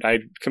butchered. I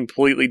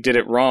completely did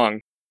it wrong.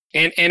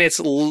 And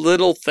it's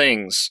little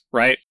things,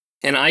 right?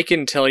 And I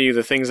can tell you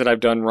the things that I've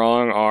done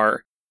wrong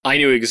are, I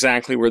knew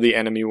exactly where the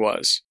enemy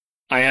was.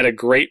 I had a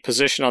great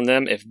position on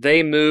them. If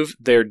they move,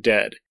 they're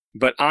dead.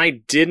 But I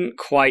didn't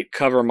quite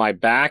cover my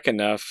back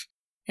enough,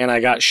 and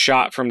I got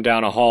shot from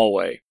down a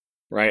hallway,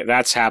 right?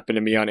 That's happened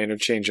to me on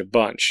Interchange a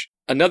bunch.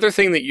 Another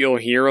thing that you'll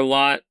hear a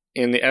lot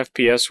in the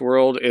FPS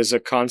world is a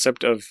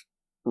concept of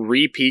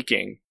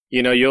re-peeking.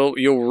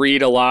 You'll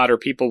read a lot, or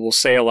people will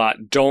say a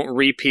lot, don't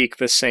re-peek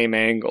the same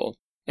angle.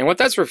 And what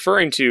that's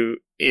referring to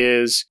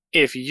is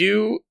if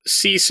you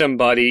see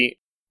somebody,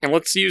 and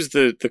let's use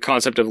the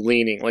concept of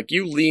leaning, like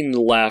you lean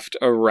left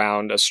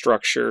around a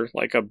structure,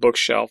 like a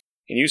bookshelf,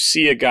 and you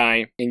see a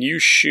guy and you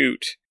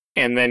shoot,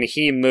 and then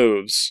he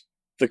moves.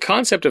 The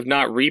concept of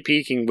not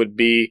re-peeking would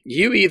be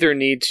you either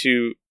need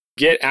to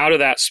get out of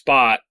that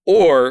spot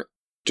or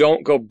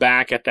don't go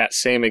back at that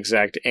same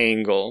exact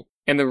angle.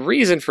 And the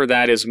reason for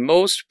that is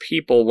most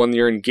people, when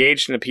you're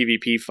engaged in a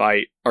PvP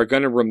fight, are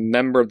going to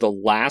remember the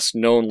last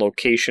known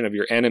location of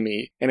your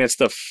enemy, and it's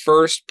the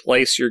first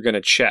place you're going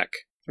to check,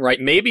 right?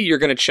 Maybe you're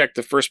going to check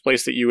the first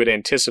place that you would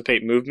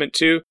anticipate movement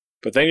to,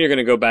 but then you're going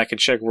to go back and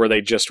check where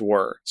they just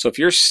were. So if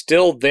you're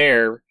still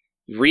there,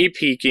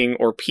 re-peeking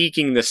or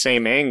peeking the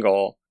same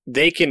angle,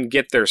 they can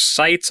get their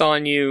sights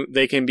on you,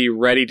 they can be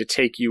ready to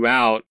take you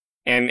out,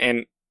 and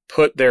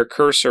put their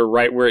cursor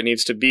right where it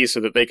needs to be so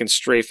that they can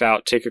strafe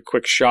out, take a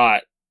quick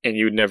shot, and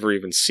you would never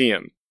even see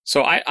them.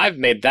 So I've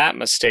made that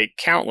mistake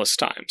countless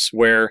times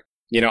where,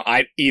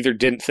 I either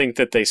didn't think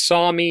that they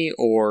saw me,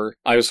 or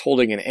I was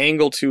holding an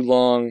angle too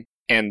long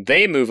and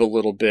they move a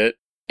little bit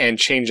and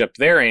change up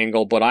their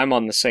angle, but I'm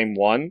on the same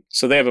one.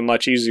 So they have a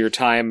much easier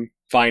time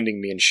finding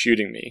me and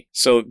shooting me.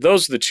 So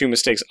those are the 2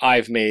 mistakes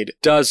I've made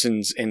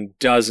dozens and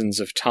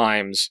dozens of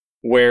times,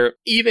 where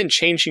even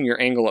changing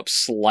your angle up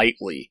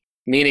slightly,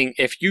 meaning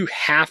if you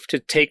have to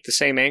take the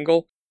same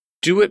angle,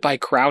 do it by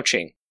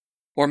crouching.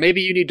 Or maybe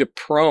you need to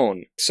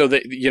prone so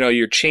that,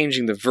 you're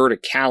changing the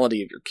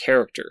verticality of your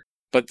character.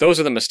 But those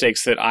are the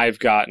mistakes that I've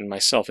gotten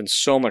myself in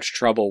so much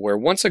trouble, where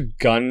once a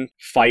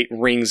gunfight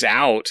rings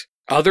out,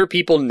 other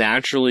people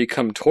naturally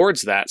come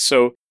towards that.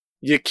 So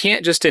you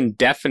can't just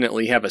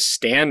indefinitely have a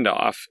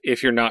standoff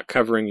if you're not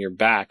covering your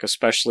back,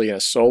 especially in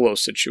a solo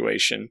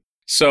situation.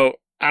 So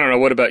I don't know.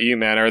 What about you,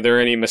 man? Are there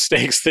any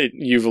mistakes that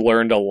you've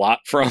learned a lot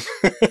from?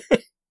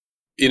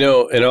 In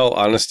all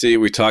honesty,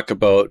 we talk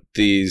about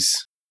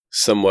these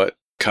somewhat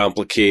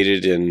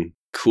complicated and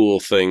cool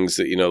things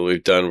that,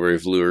 we've done where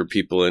we've lured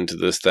people into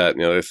this, that,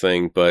 and the other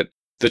thing. But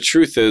the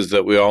truth is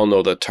that we all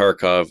know that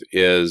Tarkov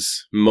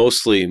is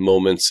mostly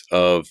moments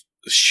of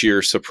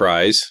sheer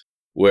surprise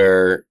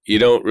where you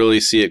don't really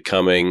see it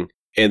coming.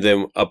 And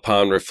then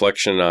upon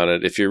reflection on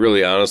it, if you're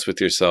really honest with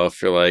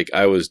yourself, you're like,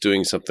 I was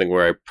doing something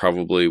where I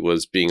probably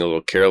was being a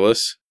little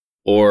careless.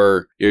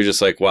 Or you're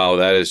just like, wow,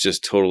 that is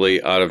just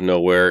totally out of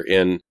nowhere.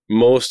 And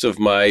most of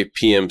my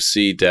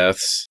PMC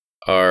deaths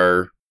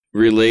are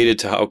related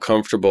to how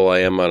comfortable I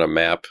am on a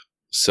map.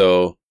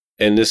 So,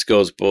 and this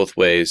goes both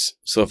ways.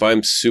 So if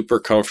I'm super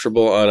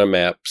comfortable on a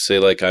map, say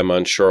like I'm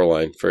on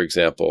Shoreline, for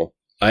example,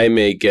 I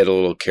may get a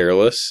little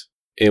careless,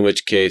 in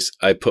which case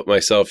I put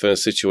myself in a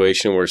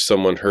situation where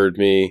someone heard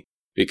me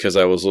because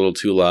I was a little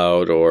too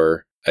loud,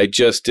 or I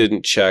just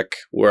didn't check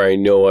where I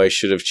know I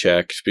should have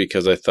checked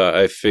because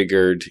I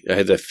figured, I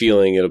had the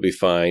feeling it'll be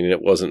fine and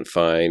it wasn't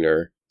fine,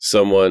 or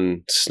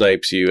someone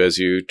snipes you as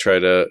you try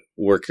to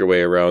work your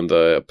way around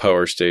the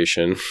power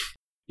station,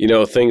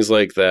 things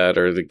like that,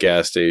 or the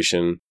gas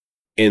station.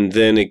 And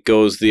then it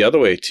goes the other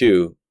way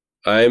too.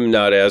 I'm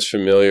not as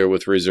familiar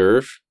with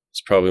Reserve.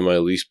 It's probably my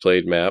least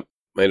played map.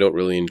 I don't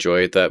really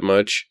enjoy it that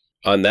much.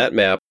 On that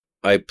map,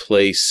 I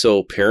play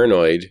so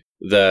paranoid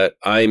that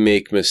I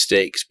make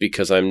mistakes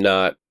because I'm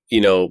not,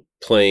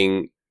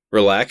 playing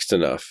relaxed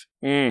enough.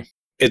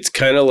 It's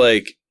kind of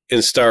like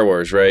in Star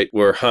Wars, right?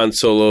 Where Han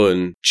Solo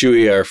and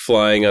Chewie are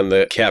flying on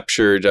the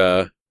captured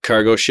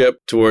cargo ship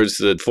towards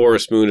the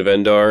forest moon of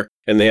Endor,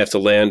 and they have to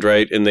land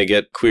right, and they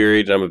get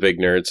queried. And I'm a big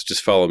nerd, so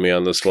just follow me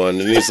on this one.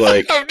 And he's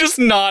like, I'm just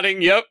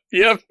nodding. Yep.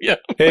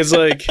 He's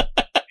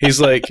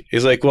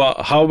like, well,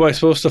 how am I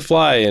supposed to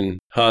fly? And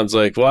Han's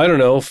like, well, I don't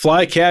know,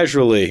 fly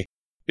casually,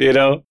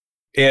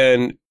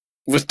 And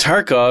with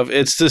Tarkov,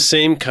 it's the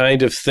same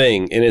kind of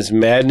thing, and it's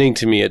maddening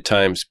to me at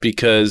times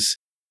because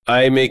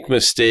I make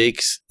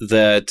mistakes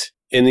that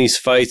in these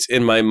fights,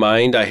 in my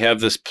mind, I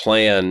have this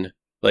plan,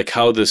 like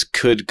how this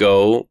could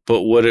go,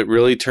 but what it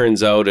really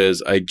turns out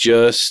is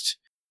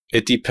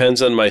it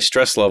depends on my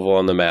stress level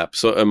on the map,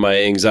 so and my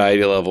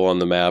anxiety level on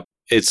the map.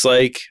 It's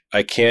like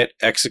I can't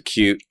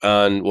execute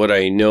on what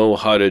I know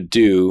how to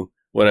do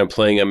when I'm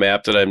playing a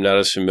map that I'm not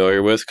as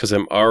familiar with because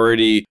I'm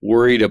already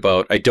worried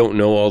about, I don't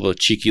know all the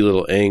cheeky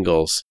little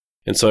angles.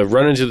 And so I've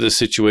run into this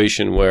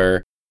situation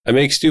where I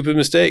make stupid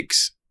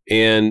mistakes.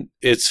 And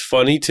it's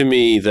funny to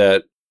me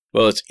that,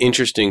 it's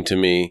interesting to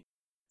me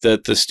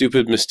that the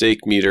stupid mistake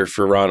meter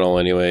for Ronald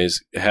anyways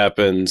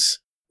happens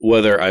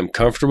whether I'm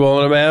comfortable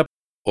on a map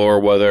or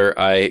whether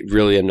I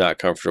really am not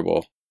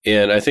comfortable.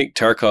 And I think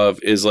Tarkov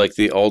is like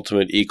the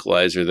ultimate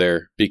equalizer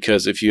there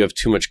because if you have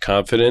too much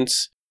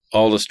confidence,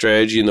 all the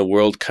strategy in the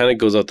world kind of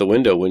goes out the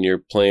window when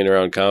you're playing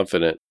around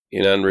confident.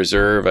 On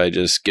Reserve, I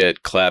just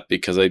get clapped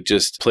because I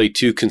just play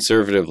too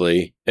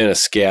conservatively and a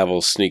scav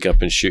will sneak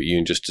up and shoot you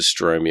and just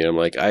destroy me. And I'm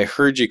like, I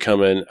heard you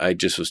coming. I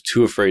just was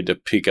too afraid to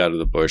peek out of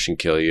the bush and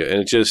kill you.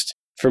 And it just,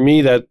 for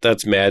me,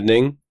 that's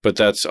maddening, but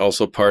that's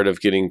also part of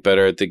getting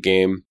better at the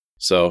game.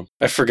 So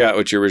I forgot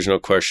what your original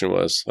question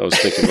was. I was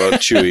thinking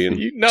about Chewie and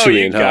you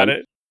got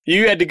it.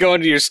 You had to go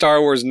into your Star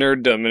Wars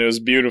nerddom and it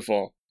was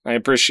beautiful. I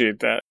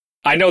appreciate that.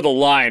 I know the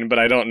line, but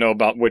I don't know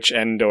about which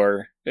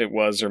Endor it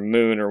was or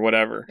moon or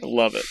whatever. I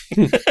love it.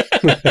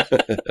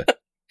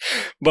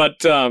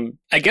 But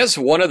I guess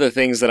one of the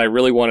things that I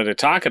really wanted to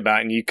talk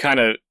about, and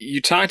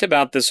you talked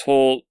about this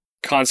whole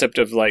concept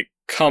of like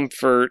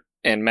comfort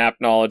and map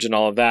knowledge and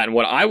all of that. And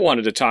what I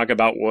wanted to talk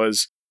about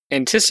was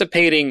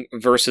anticipating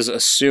versus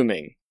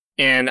assuming.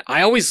 And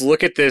I always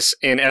look at this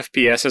in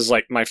FPS as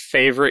like my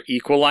favorite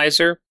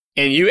equalizer.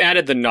 And you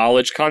added the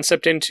knowledge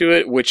concept into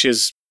it, which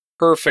is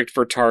perfect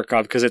for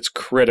Tarkov because it's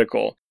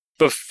critical.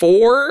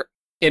 Before,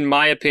 in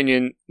my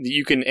opinion,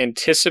 you can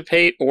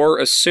anticipate or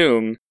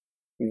assume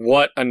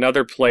what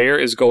another player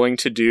is going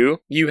to do,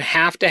 you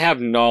have to have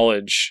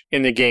knowledge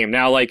in the game.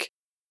 Now, like,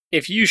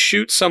 if you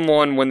shoot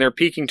someone when they're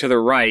peeking to the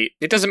right,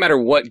 it doesn't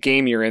matter what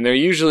game you're in, they're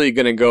usually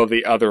going to go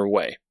the other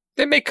way.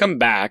 They may come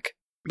back,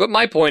 but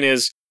my point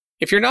is,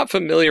 if you're not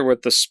familiar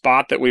with the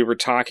spot that we were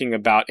talking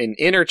about in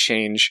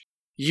Interchange,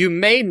 you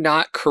may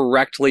not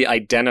correctly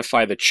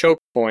identify the choke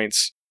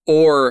points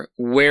or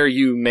where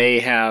you may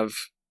have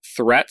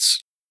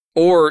threats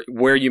or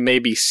where you may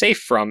be safe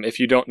from if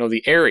you don't know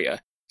the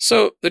area.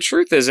 So the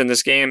truth is in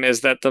this game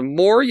is that the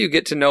more you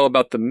get to know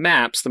about the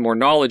maps, the more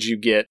knowledge you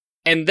get.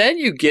 And then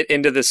you get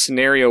into the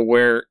scenario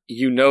where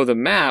you know the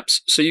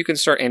maps, so you can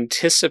start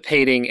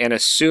anticipating and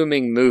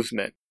assuming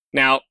movement.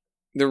 Now,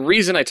 the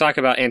reason I talk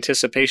about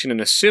anticipation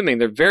and assuming,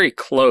 they're very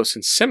close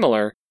and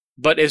similar,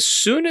 but as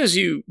soon as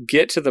you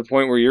get to the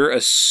point where you're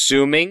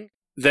assuming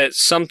that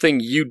something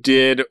you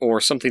did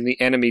or something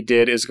the enemy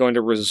did is going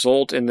to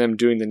result in them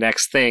doing the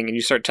next thing, and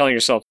you start telling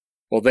yourself,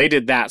 Well, they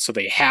did that, so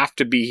they have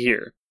to be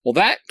here. Well,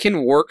 that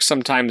can work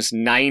sometimes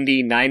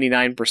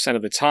 99%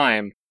 of the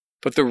time,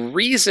 but the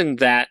reason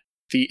that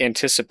the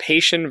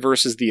anticipation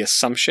versus the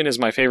assumption is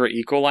my favorite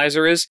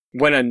equalizer is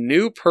when a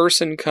new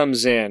person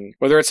comes in,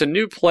 whether it's a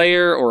new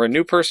player or a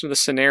new person to the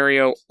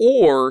scenario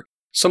or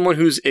someone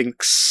who's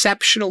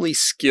exceptionally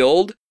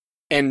skilled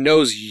and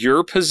knows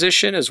your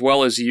position as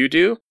well as you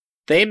do,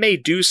 they may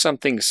do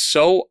something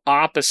so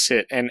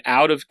opposite and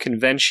out of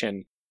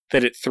convention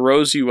that it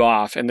throws you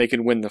off and they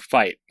can win the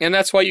fight. And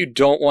that's why you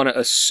don't want to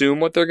assume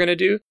what they're going to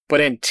do,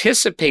 but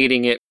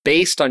anticipating it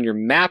based on your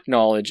map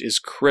knowledge is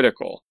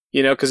critical.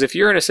 Because if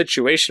you're in a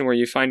situation where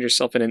you find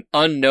yourself in an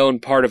unknown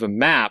part of a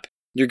map,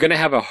 you're going to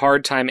have a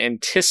hard time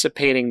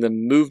anticipating the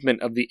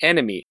movement of the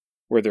enemy,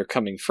 where they're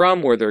coming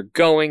from, where they're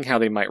going, how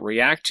they might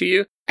react to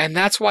you. And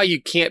that's why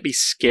you can't be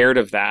scared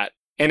of that.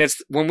 And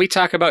it's when we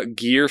talk about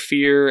gear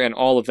fear and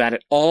all of that,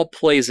 it all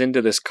plays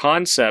into this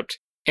concept.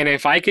 And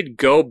if I could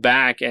go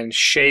back and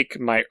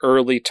shake my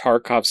early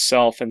Tarkov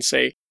self and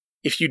say,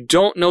 if you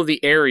don't know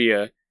the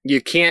area,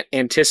 you can't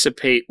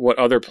anticipate what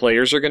other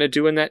players are going to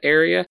do in that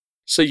area.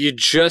 So you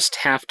just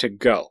have to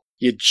go.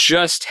 You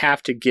just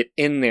have to get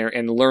in there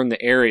and learn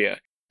the area.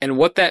 And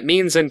what that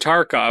means in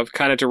Tarkov,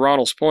 kind of to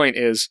Ronald's point,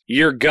 is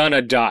you're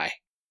gonna die.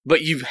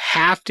 But you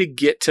have to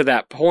get to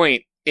that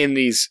point in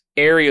these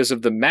areas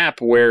of the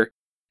map where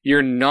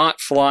you're not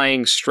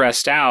flying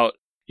stressed out,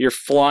 you're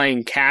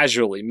flying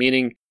casually,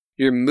 meaning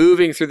you're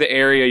moving through the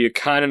area, you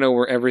kind of know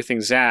where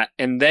everything's at,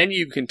 and then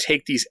you can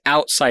take these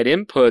outside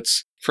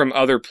inputs from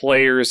other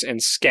players and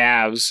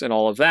scavs and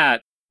all of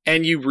that,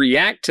 and you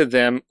react to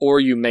them or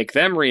you make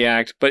them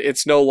react, but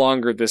it's no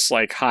longer this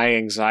like high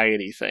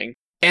anxiety thing.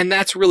 And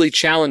that's really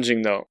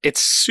challenging though.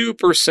 It's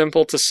super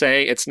simple to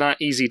say, it's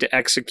not easy to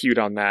execute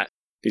on that.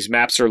 These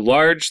maps are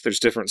large, there's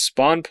different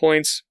spawn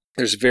points,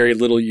 there's very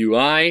little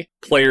UI,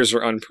 players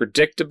are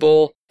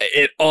unpredictable.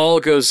 It all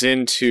goes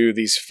into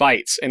these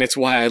fights, and it's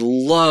why I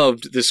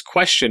loved this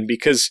question,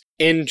 because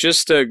in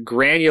just a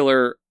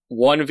granular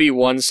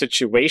 1v1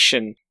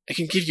 situation, it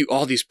can give you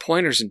all these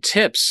pointers and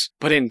tips,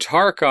 but in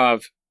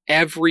Tarkov,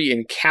 every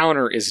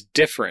encounter is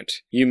different.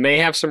 You may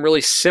have some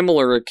really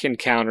similar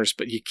encounters,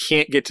 but you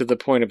can't get to the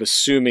point of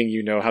assuming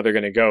you know how they're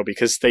going to go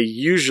because they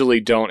usually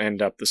don't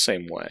end up the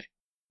same way.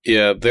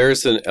 Yeah,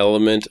 there's an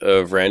element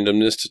of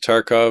randomness to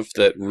Tarkov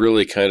that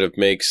really kind of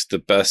makes the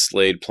best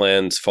laid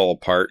plans fall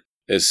apart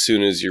as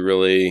soon as you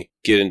really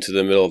get into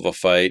the middle of a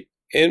fight,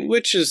 and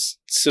which is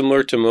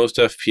similar to most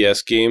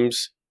FPS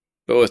games.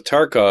 But with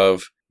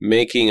Tarkov,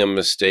 making a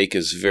mistake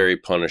is very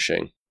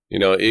punishing.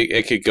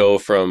 It could go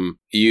from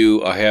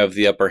I have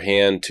the upper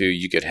hand to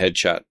you get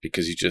headshot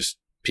because you just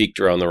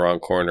peeked around the wrong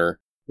corner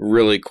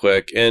really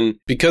quick. And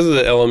because of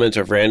the element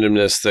of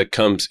randomness that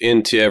comes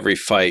into every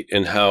fight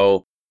and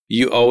how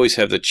you always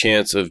have the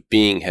chance of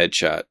being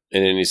headshot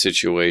in any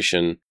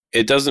situation,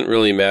 it doesn't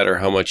really matter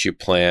how much you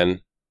plan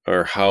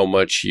or how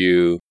much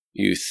you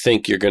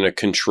think you're going to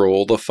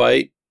control the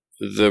fight.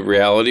 The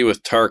reality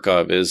with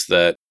Tarkov is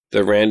that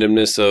the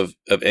randomness of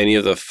any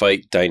of the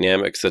fight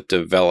dynamics that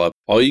develop,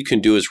 all you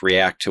can do is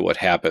react to what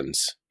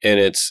happens. And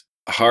it's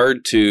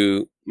hard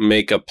to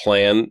make a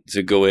plan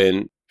to go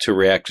in to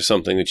react to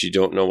something that you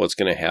don't know what's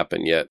going to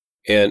happen yet.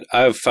 And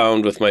I've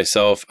found with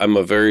myself, I'm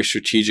a very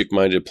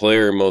strategic-minded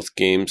player in most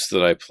games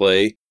that I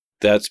play.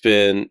 That's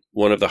been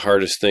one of the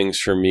hardest things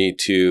for me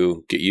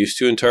to get used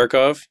to in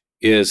Tarkov,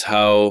 is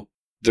how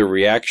the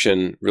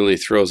reaction really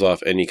throws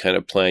off any kind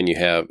of plan you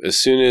have. As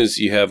soon as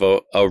you have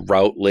a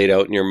route laid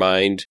out in your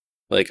mind,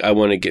 like I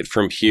want to get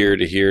from here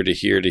to here to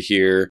here to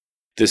here,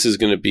 this is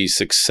going to be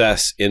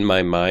success in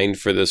my mind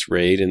for this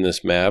raid in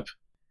this map.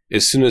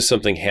 As soon as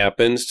something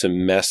happens to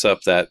mess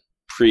up that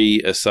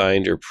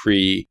pre-assigned or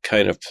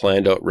kind of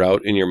planned out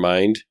route in your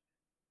mind,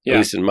 at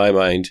least in my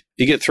mind,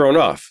 you get thrown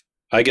off.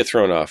 I get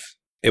thrown off.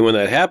 And when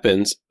that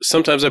happens,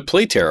 sometimes I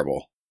play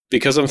terrible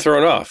because I'm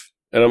thrown off.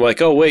 And I'm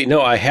like, oh, wait,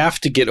 no, I have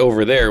to get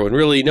over there. When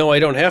really, no, I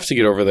don't have to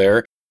get over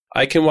there.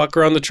 I can walk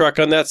around the truck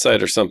on that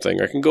side or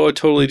something. Or I can go a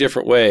totally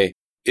different way.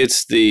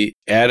 It's the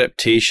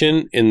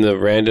adaptation in the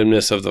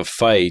randomness of the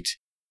fight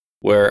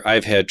where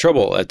I've had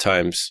trouble at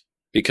times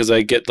because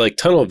I get like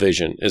tunnel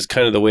vision is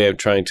kind of the way I'm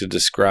trying to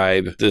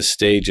describe this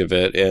stage of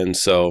it. And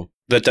so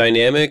the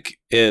dynamic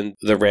and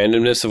the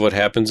randomness of what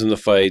happens in the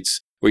fights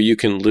where you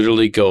can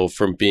literally go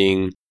from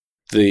being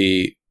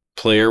the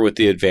player with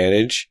the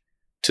advantage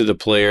to the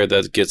player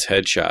that gets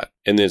headshot.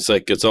 And it's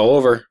like, it's all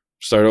over,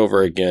 start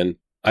over again.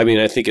 I mean,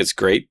 I think it's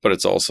great, but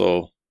it's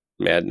also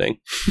maddening.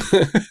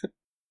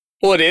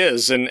 Well, it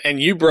is. And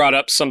you brought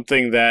up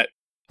something that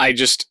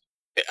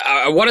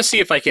I want to see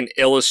if I can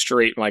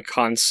illustrate my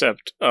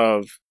concept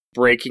of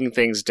breaking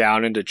things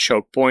down into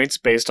choke points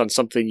based on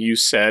something you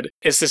said.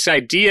 It's this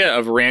idea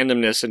of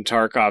randomness in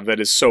Tarkov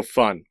that is so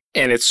fun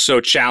and it's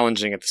so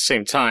challenging at the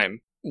same time.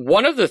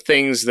 One of the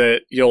things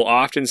that you'll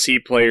often see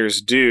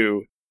players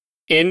do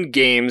in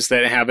games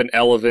that have an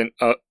element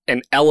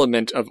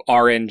of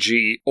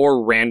RNG or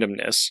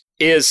randomness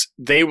is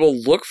they will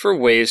look for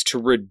ways to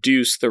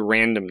reduce the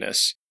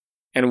randomness.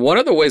 And one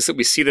of the ways that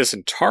we see this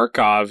in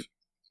Tarkov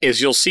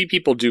is you'll see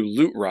people do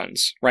loot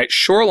runs, right?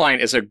 Shoreline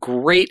is a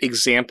great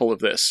example of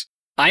this.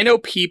 I know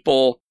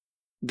people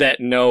that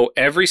know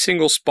every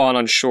single spawn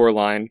on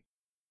Shoreline,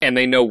 and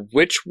they know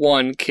which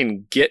one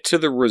can get to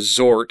the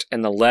resort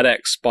and the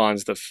LEDX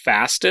spawns the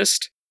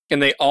fastest.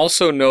 And they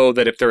also know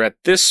that if they're at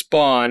this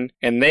spawn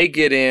and they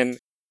get in,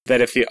 that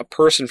if a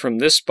person from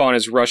this spawn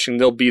is rushing,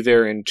 they'll be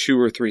there in 2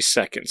 or 3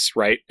 seconds,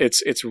 right?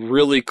 It's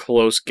really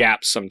close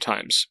gaps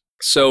sometimes.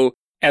 So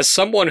as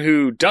someone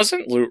who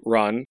doesn't loot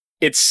run,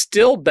 it's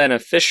still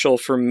beneficial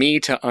for me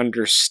to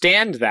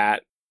understand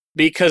that,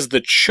 because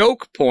the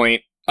choke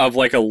point of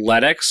like a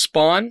LEDX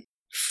spawn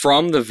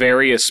from the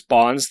various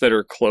spawns that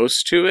are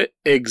close to it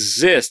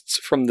exists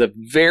from the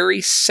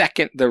very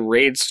second the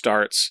raid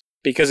starts.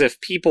 Because if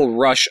people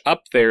rush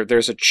up there,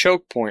 there's a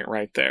choke point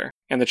right there.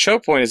 And the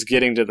choke point is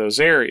getting to those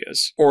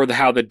areas, or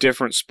how the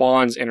different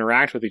spawns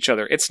interact with each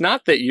other. It's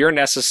not that you're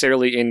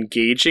necessarily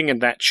engaging in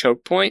that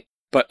choke point,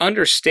 but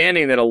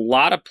understanding that a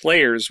lot of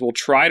players will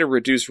try to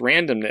reduce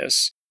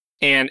randomness.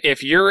 And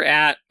if you're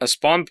at a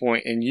spawn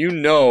point and you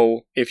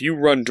know if you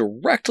run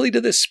directly to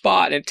this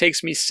spot and it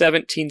takes me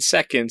 17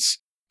 seconds,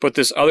 but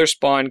this other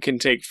spawn can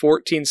take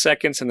 14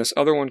 seconds and this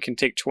other one can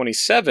take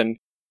 27,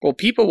 well,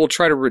 people will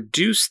try to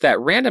reduce that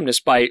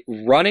randomness by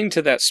running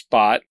to that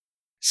spot,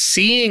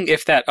 seeing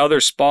if that other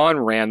spawn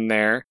ran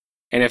there,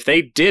 and if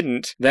they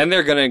didn't, then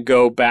they're going to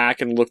go back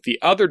and look the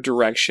other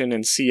direction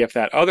and see if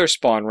that other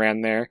spawn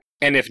ran there.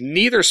 And if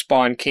neither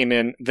spawn came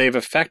in, they've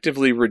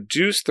effectively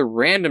reduced the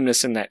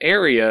randomness in that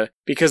area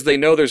because they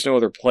know there's no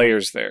other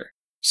players there.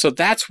 So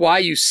that's why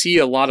you see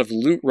a lot of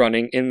loot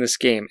running in this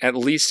game, at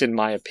least in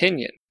my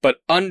opinion. But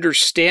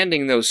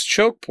understanding those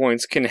choke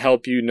points can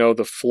help you know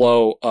the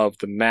flow of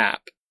the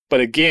map. But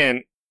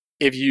again,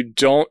 if you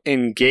don't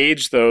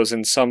engage those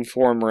in some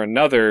form or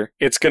another,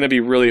 it's going to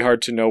be really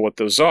hard to know what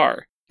those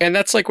are. And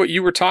that's like what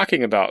you were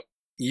talking about.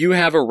 You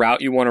have a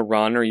route you want to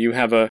run, or you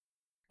have a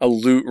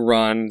loot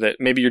run that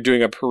maybe you're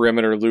doing a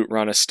perimeter loot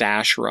run, a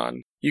stash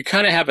run. You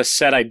kind of have a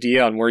set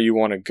idea on where you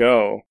want to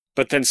go,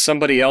 but then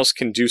somebody else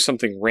can do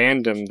something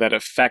random that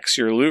affects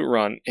your loot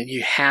run, and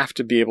you have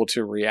to be able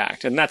to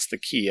react. And that's the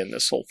key in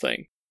this whole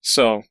thing.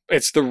 So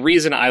it's the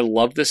reason I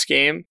love this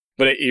game.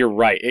 But you're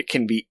right, it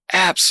can be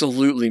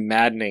absolutely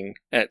maddening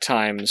at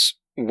times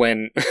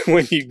when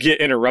you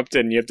get interrupted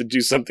and you have to do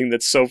something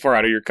that's so far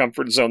out of your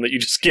comfort zone that you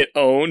just get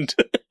owned.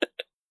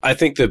 I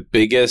think the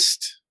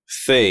biggest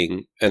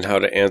thing, and how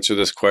to answer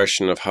this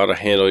question of how to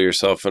handle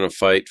yourself in a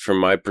fight from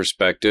my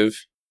perspective,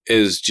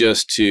 is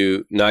just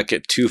to not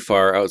get too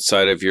far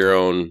outside of your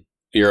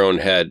own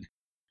head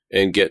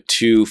and get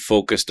too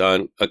focused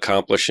on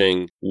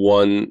accomplishing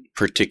one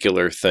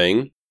particular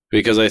thing.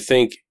 Because I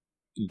think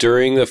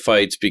during the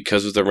fights,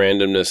 because of the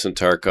randomness in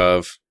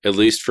Tarkov, at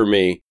least for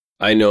me,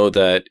 I know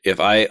that if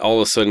I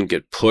all of a sudden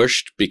get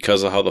pushed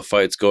because of how the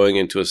fight's going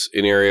into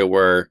an area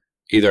where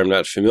either I'm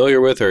not familiar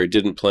with or I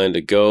didn't plan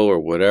to go or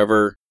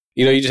whatever,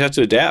 you just have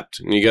to adapt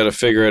and you got to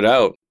figure it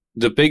out.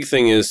 The big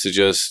thing is to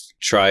just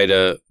try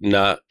to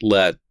not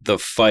let the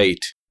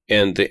fight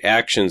and the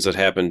actions that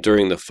happen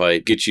during the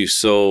fight get you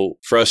so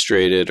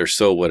frustrated or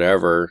so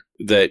whatever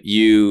that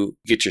you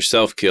get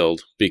yourself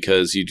killed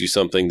because you do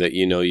something that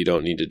you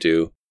don't need to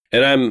do.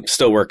 And I'm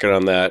still working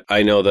on that.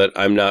 I know that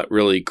I'm not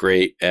really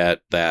great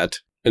at that.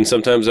 And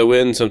sometimes I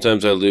win,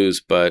 sometimes I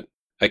lose. But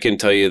I can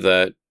tell you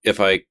that if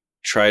I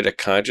try to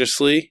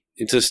consciously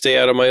to stay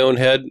out of my own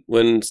head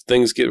when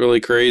things get really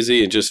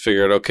crazy and just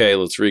figure out, okay,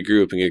 let's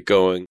regroup and get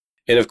going.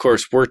 And of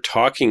course, we're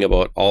talking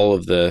about all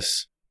of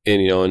this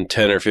in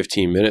 10 or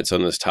 15 minutes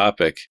on this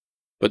topic,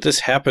 but this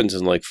happens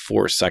in like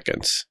 4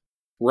 seconds.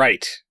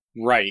 Right.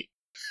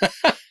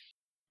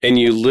 And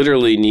you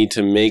literally need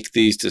to make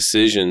these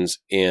decisions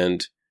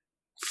and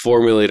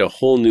formulate a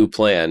whole new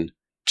plan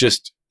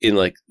just in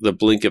like the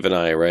blink of an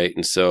eye, right?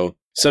 And so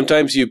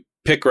sometimes you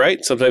pick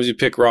right, sometimes you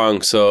pick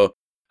wrong. So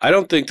I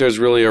don't think there's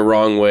really a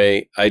wrong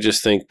way. I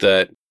just think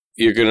that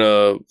you're going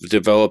to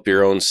develop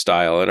your own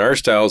style, and our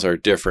styles are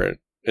different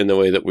in the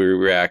way that we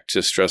react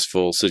to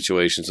stressful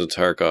situations in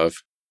Tarkov.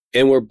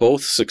 And we're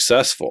both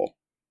successful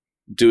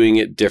doing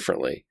it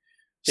differently.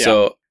 Yeah.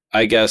 So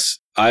I guess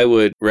I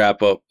would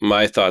wrap up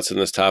my thoughts on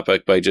this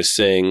topic by just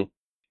saying,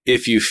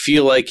 if you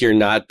feel like you're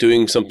not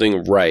doing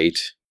something right,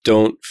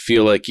 don't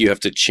feel like you have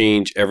to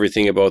change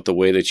everything about the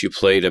way that you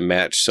play to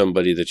match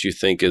somebody that you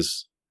think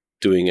is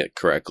doing it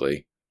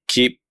correctly.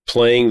 Keep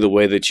playing the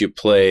way that you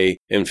play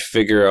and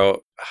figure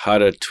out how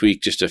to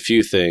tweak just a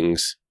few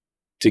things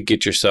to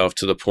get yourself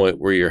to the point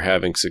where you're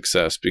having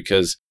success,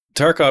 because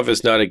Tarkov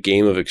is not a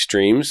game of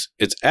extremes.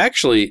 It's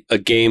actually a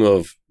game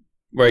of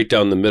right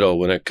down the middle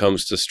when it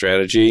comes to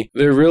strategy.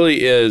 There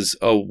really is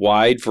a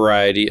wide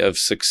variety of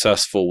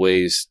successful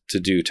ways to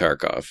do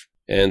Tarkov.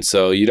 And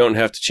so you don't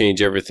have to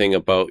change everything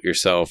about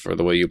yourself or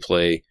the way you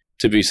play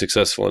to be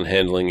successful in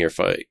handling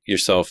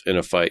yourself in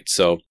a fight.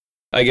 So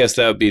I guess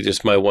that would be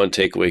just my one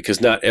takeaway,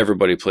 because not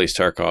everybody plays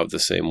Tarkov the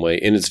same way.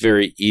 And it's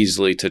very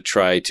easily to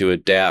try to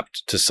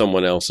adapt to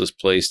someone else's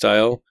play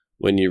style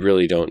when you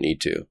really don't need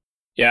to.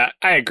 Yeah,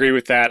 I agree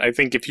with that. I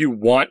think if you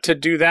want to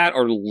do that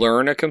or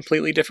learn a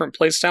completely different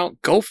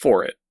playstyle, go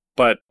for it,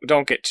 but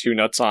don't get too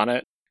nuts on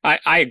it.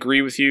 I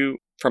agree with you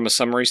from a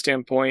summary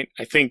standpoint.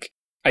 I think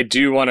I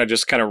do want to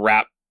just kind of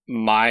wrap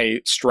my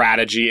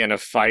strategy in a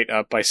fight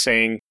up by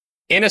saying,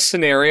 in a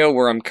scenario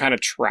where I'm kind of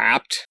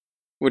trapped,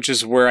 which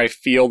is where I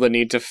feel the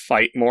need to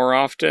fight more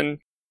often,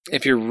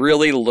 if you're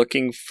really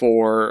looking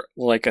for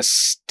like a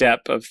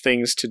step of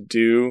things to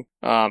do,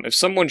 if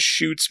someone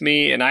shoots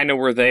me and I know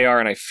where they are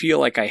and I feel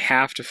like I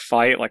have to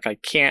fight, like I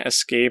can't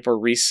escape or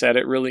reset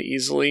it really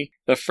easily,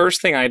 the first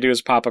thing I do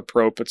is pop a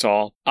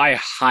Propital. I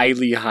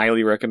highly,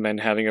 highly recommend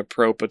having a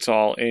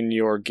Propital in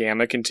your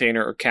Gamma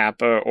container or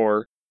Kappa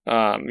or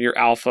your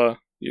Alpha,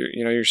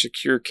 your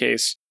secure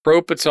case.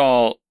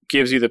 Propital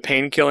gives you the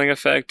pain killing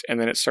effect and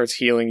then it starts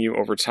healing you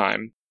over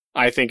time.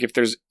 I think if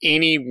there's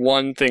any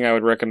one thing I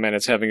would recommend,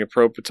 it's having a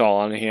Propital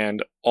on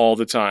hand all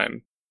the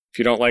time. If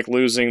you don't like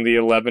losing the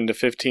 11 to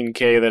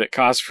 15K that it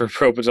costs for a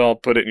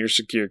Propital, put it in your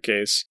secure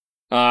case.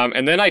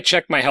 And then I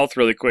check my health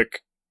really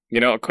quick.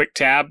 A quick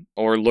tab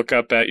or look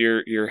up at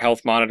your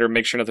health monitor,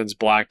 make sure nothing's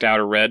blacked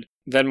out or red.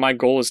 Then my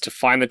goal is to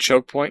find the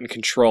choke point and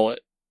control it.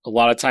 A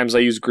lot of times I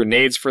use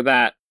grenades for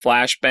that,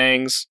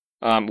 flashbangs,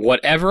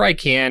 whatever I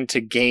can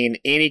to gain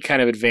any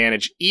kind of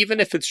advantage,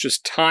 even if it's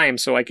just time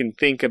so I can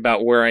think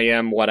about where I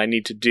am, what I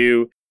need to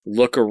do,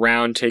 look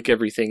around, take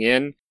everything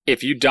in.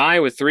 If you die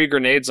with 3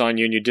 grenades on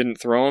you and you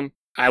didn't throw them,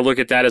 I look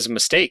at that as a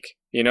mistake.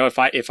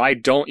 If I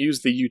don't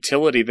use the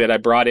utility that I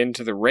brought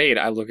into the raid,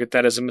 I look at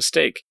that as a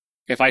mistake.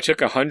 If I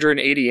took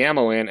 180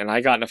 ammo in and I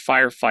got in a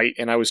firefight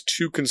and I was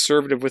too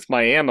conservative with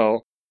my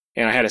ammo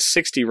and I had a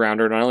 60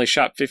 rounder and I only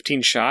shot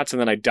 15 shots and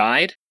then I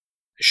died,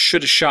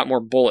 should have shot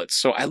more bullets.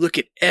 So I look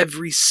at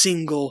every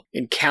single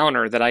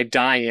encounter that I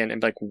die in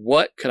and be like,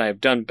 what could I have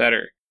done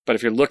better? But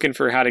if you're looking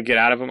for how to get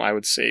out of them, I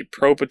would say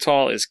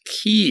Propital is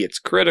key. It's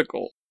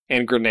critical.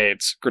 And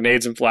grenades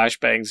and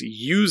flashbangs,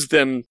 use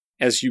them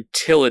as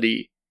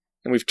utility.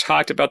 And we've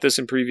talked about this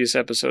in previous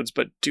episodes,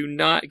 but do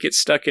not get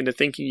stuck into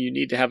thinking you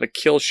need to have a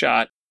kill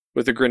shot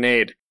with a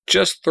grenade.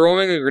 Just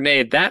throwing a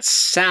grenade, that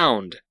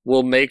sound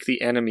will make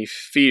the enemy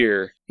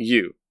fear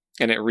you.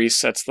 And it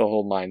resets the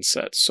whole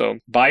mindset. So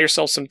buy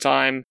yourself some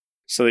time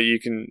so that you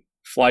can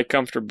fly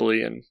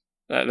comfortably, and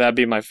that'd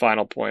be my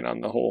final point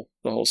on the whole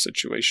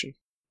situation.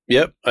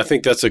 Yep, I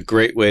think that's a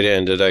great way to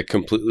end it. I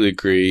completely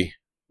agree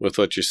with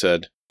what you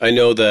said. I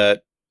know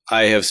that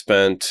I have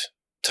spent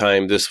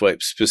time this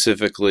wipe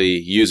specifically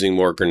using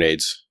more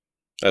grenades.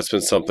 That's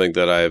been something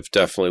that I've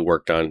definitely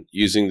worked on,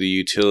 using the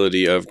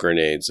utility of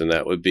grenades, and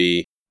that would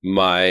be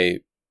my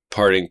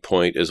parting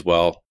point as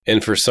well.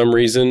 And for some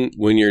reason,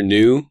 when you're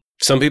new,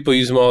 some people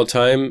use them all the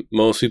time.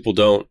 Most people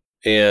don't.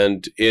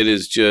 And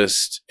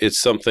it's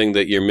something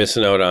that you're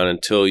missing out on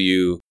until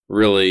you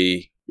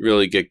really,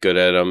 really get good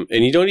at them.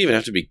 And you don't even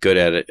have to be good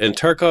at it. And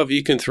Tarkov,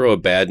 you can throw a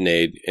bad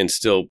nade and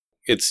still,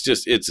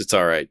 it's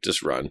all right.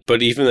 Just run.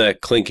 But even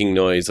that clinking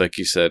noise, like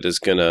you said, is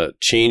going to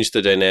change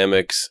the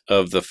dynamics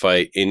of the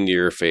fight in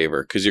your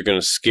favor, because you're going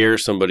to scare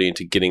somebody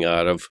into getting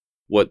out of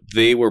what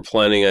they were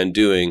planning on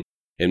doing.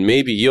 And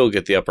maybe you'll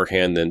get the upper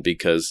hand then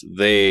because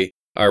they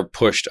are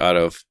pushed out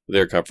of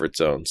their comfort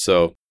zone.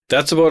 So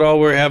that's about all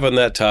we have on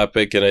that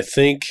topic. And I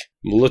think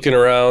I'm looking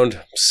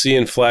around,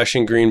 seeing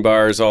flashing green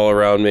bars all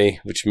around me,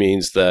 which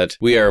means that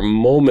we are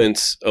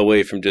moments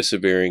away from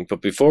disappearing.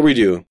 But before we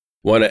do, I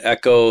want to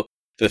echo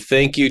the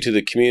thank you to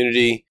the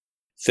community.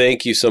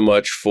 Thank you so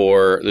much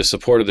for the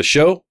support of the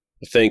show.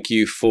 Thank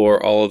you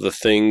for all of the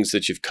things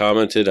that you've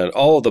commented on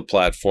all of the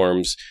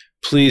platforms.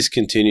 Please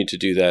continue to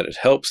do that. It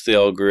helps the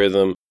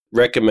algorithm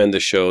recommend the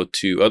show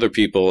to other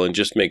people and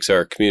just makes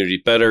our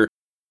community better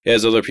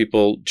as other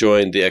people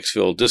join the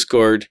Exfil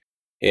Discord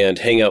and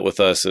hang out with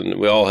us, and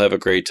we all have a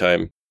great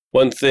time.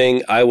 One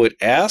thing I would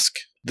ask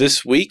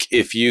this week,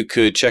 if you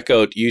could check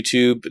out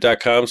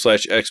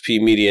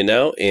youtube.com/xpmedia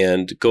now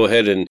and go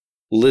ahead and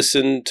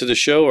listen to the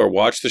show or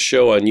watch the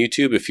show on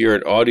YouTube. If you're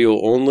an audio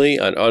only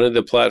on any of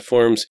the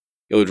platforms,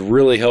 it would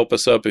really help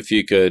us up if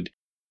you could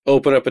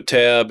open up a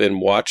tab and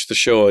watch the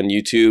show on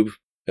YouTube.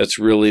 That's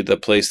really the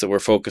place that we're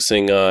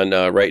focusing on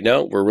right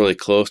now. We're really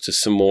close to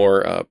some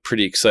more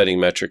pretty exciting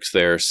metrics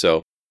there.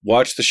 So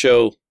watch the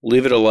show,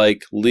 leave it a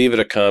like, leave it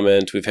a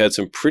comment. We've had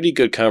some pretty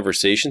good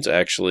conversations,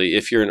 actually.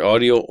 If you're an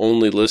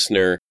audio-only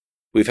listener,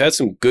 we've had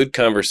some good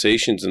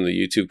conversations in the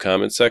YouTube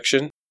comment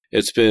section.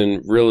 It's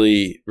been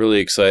really, really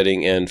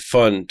exciting and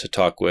fun to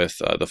talk with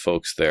the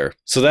folks there.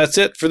 So that's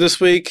it for this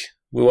week.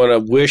 We want to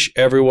wish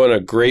everyone a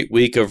great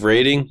week of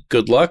raiding.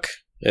 Good luck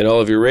in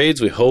all of your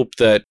raids. We hope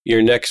that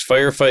your next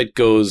firefight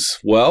goes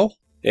well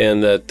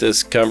and that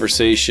this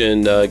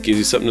conversation gives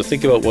you something to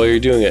think about while you're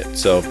doing it.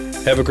 So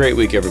have a great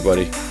week,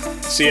 everybody.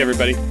 See you,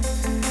 everybody.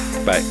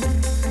 Bye.